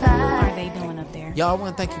 Me what by. are they doing up there? Y'all, I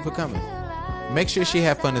want to thank you for coming. Make sure she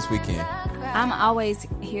had fun this weekend. I'm always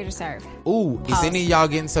here to serve. Ooh, is Pause. any of y'all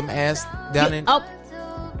getting some ass down in? Oh,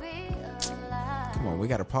 Come on, we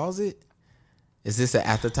got to pause it? Is this an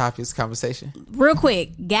after topics conversation? real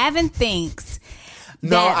quick. Gavin thinks No,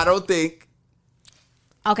 that- I don't think.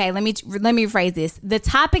 Okay, let me rephrase this. The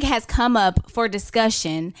topic has come up for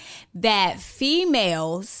discussion that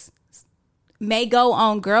females may go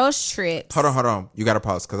on girls' trips. Hold on. You got to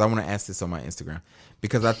pause because I want to ask this on my Instagram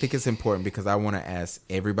because I think it's important because I want to ask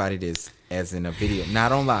everybody this as in a video,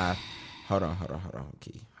 not on live. Hold on,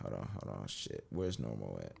 Key. Hold on. Shit. Where's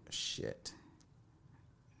normal at? Shit.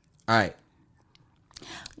 All right.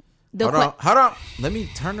 Hold on. Let me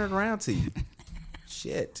turn it around to you.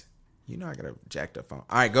 Shit. You know I got a jacked up phone.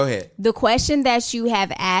 All right, go ahead. The question that you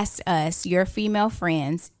have asked us, your female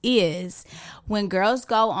friends, is when girls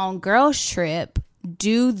go on girls' trip,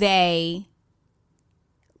 do they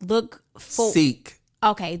look for... Seek.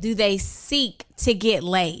 Okay, do they seek to get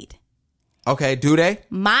laid? Okay, do they?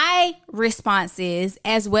 My response is,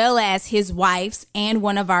 as well as his wife's and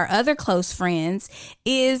one of our other close friends,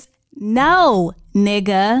 is no,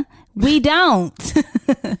 nigga, we don't.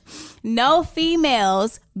 No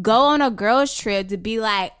females go on a girls trip to be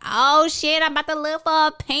like, oh shit, I'm about to look for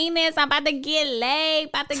a penis, I'm about to get laid,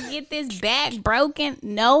 about to get this back broken.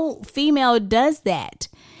 No female does that.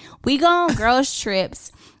 We go on girls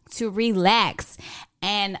trips to relax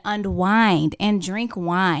and unwind and drink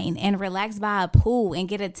wine and relax by a pool and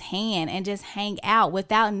get a tan and just hang out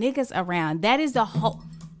without niggas around. That is the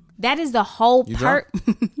whole You drunk?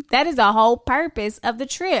 That is the whole purpose of the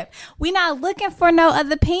trip. We're not looking for no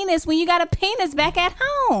other penis when you got a penis back at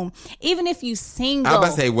home. Even if you single. I was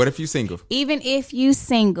about to say, what if you single? Even if you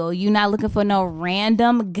single, you're not looking for no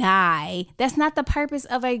random guy. That's not the purpose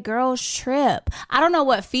of a girl's trip. I don't know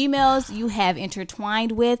what females you have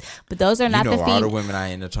intertwined with, but those are not the females. all the women I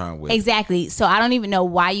intertwined with. Exactly. So I don't even know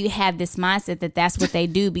why you have this mindset that that's what they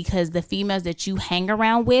do, because the females that you hang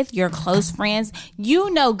around with, your close friends, you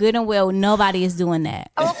know good and well nobody is doing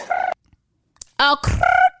that. Oh,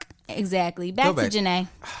 exactly. Back to Janae.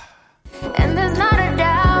 And there's not a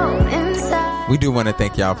doubt inside. We do want to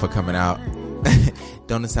thank y'all for coming out.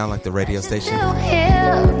 Don't it sound like the radio station? Thank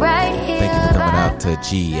you for coming out to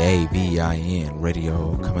GAVIN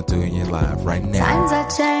Radio, coming through in your live right now. Times are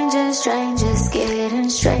changing, strangers getting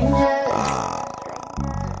stranger.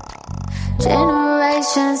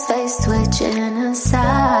 Generations face twitching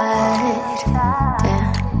aside.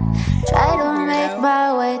 Yeah. Try to make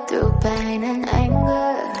my way through pain and anger.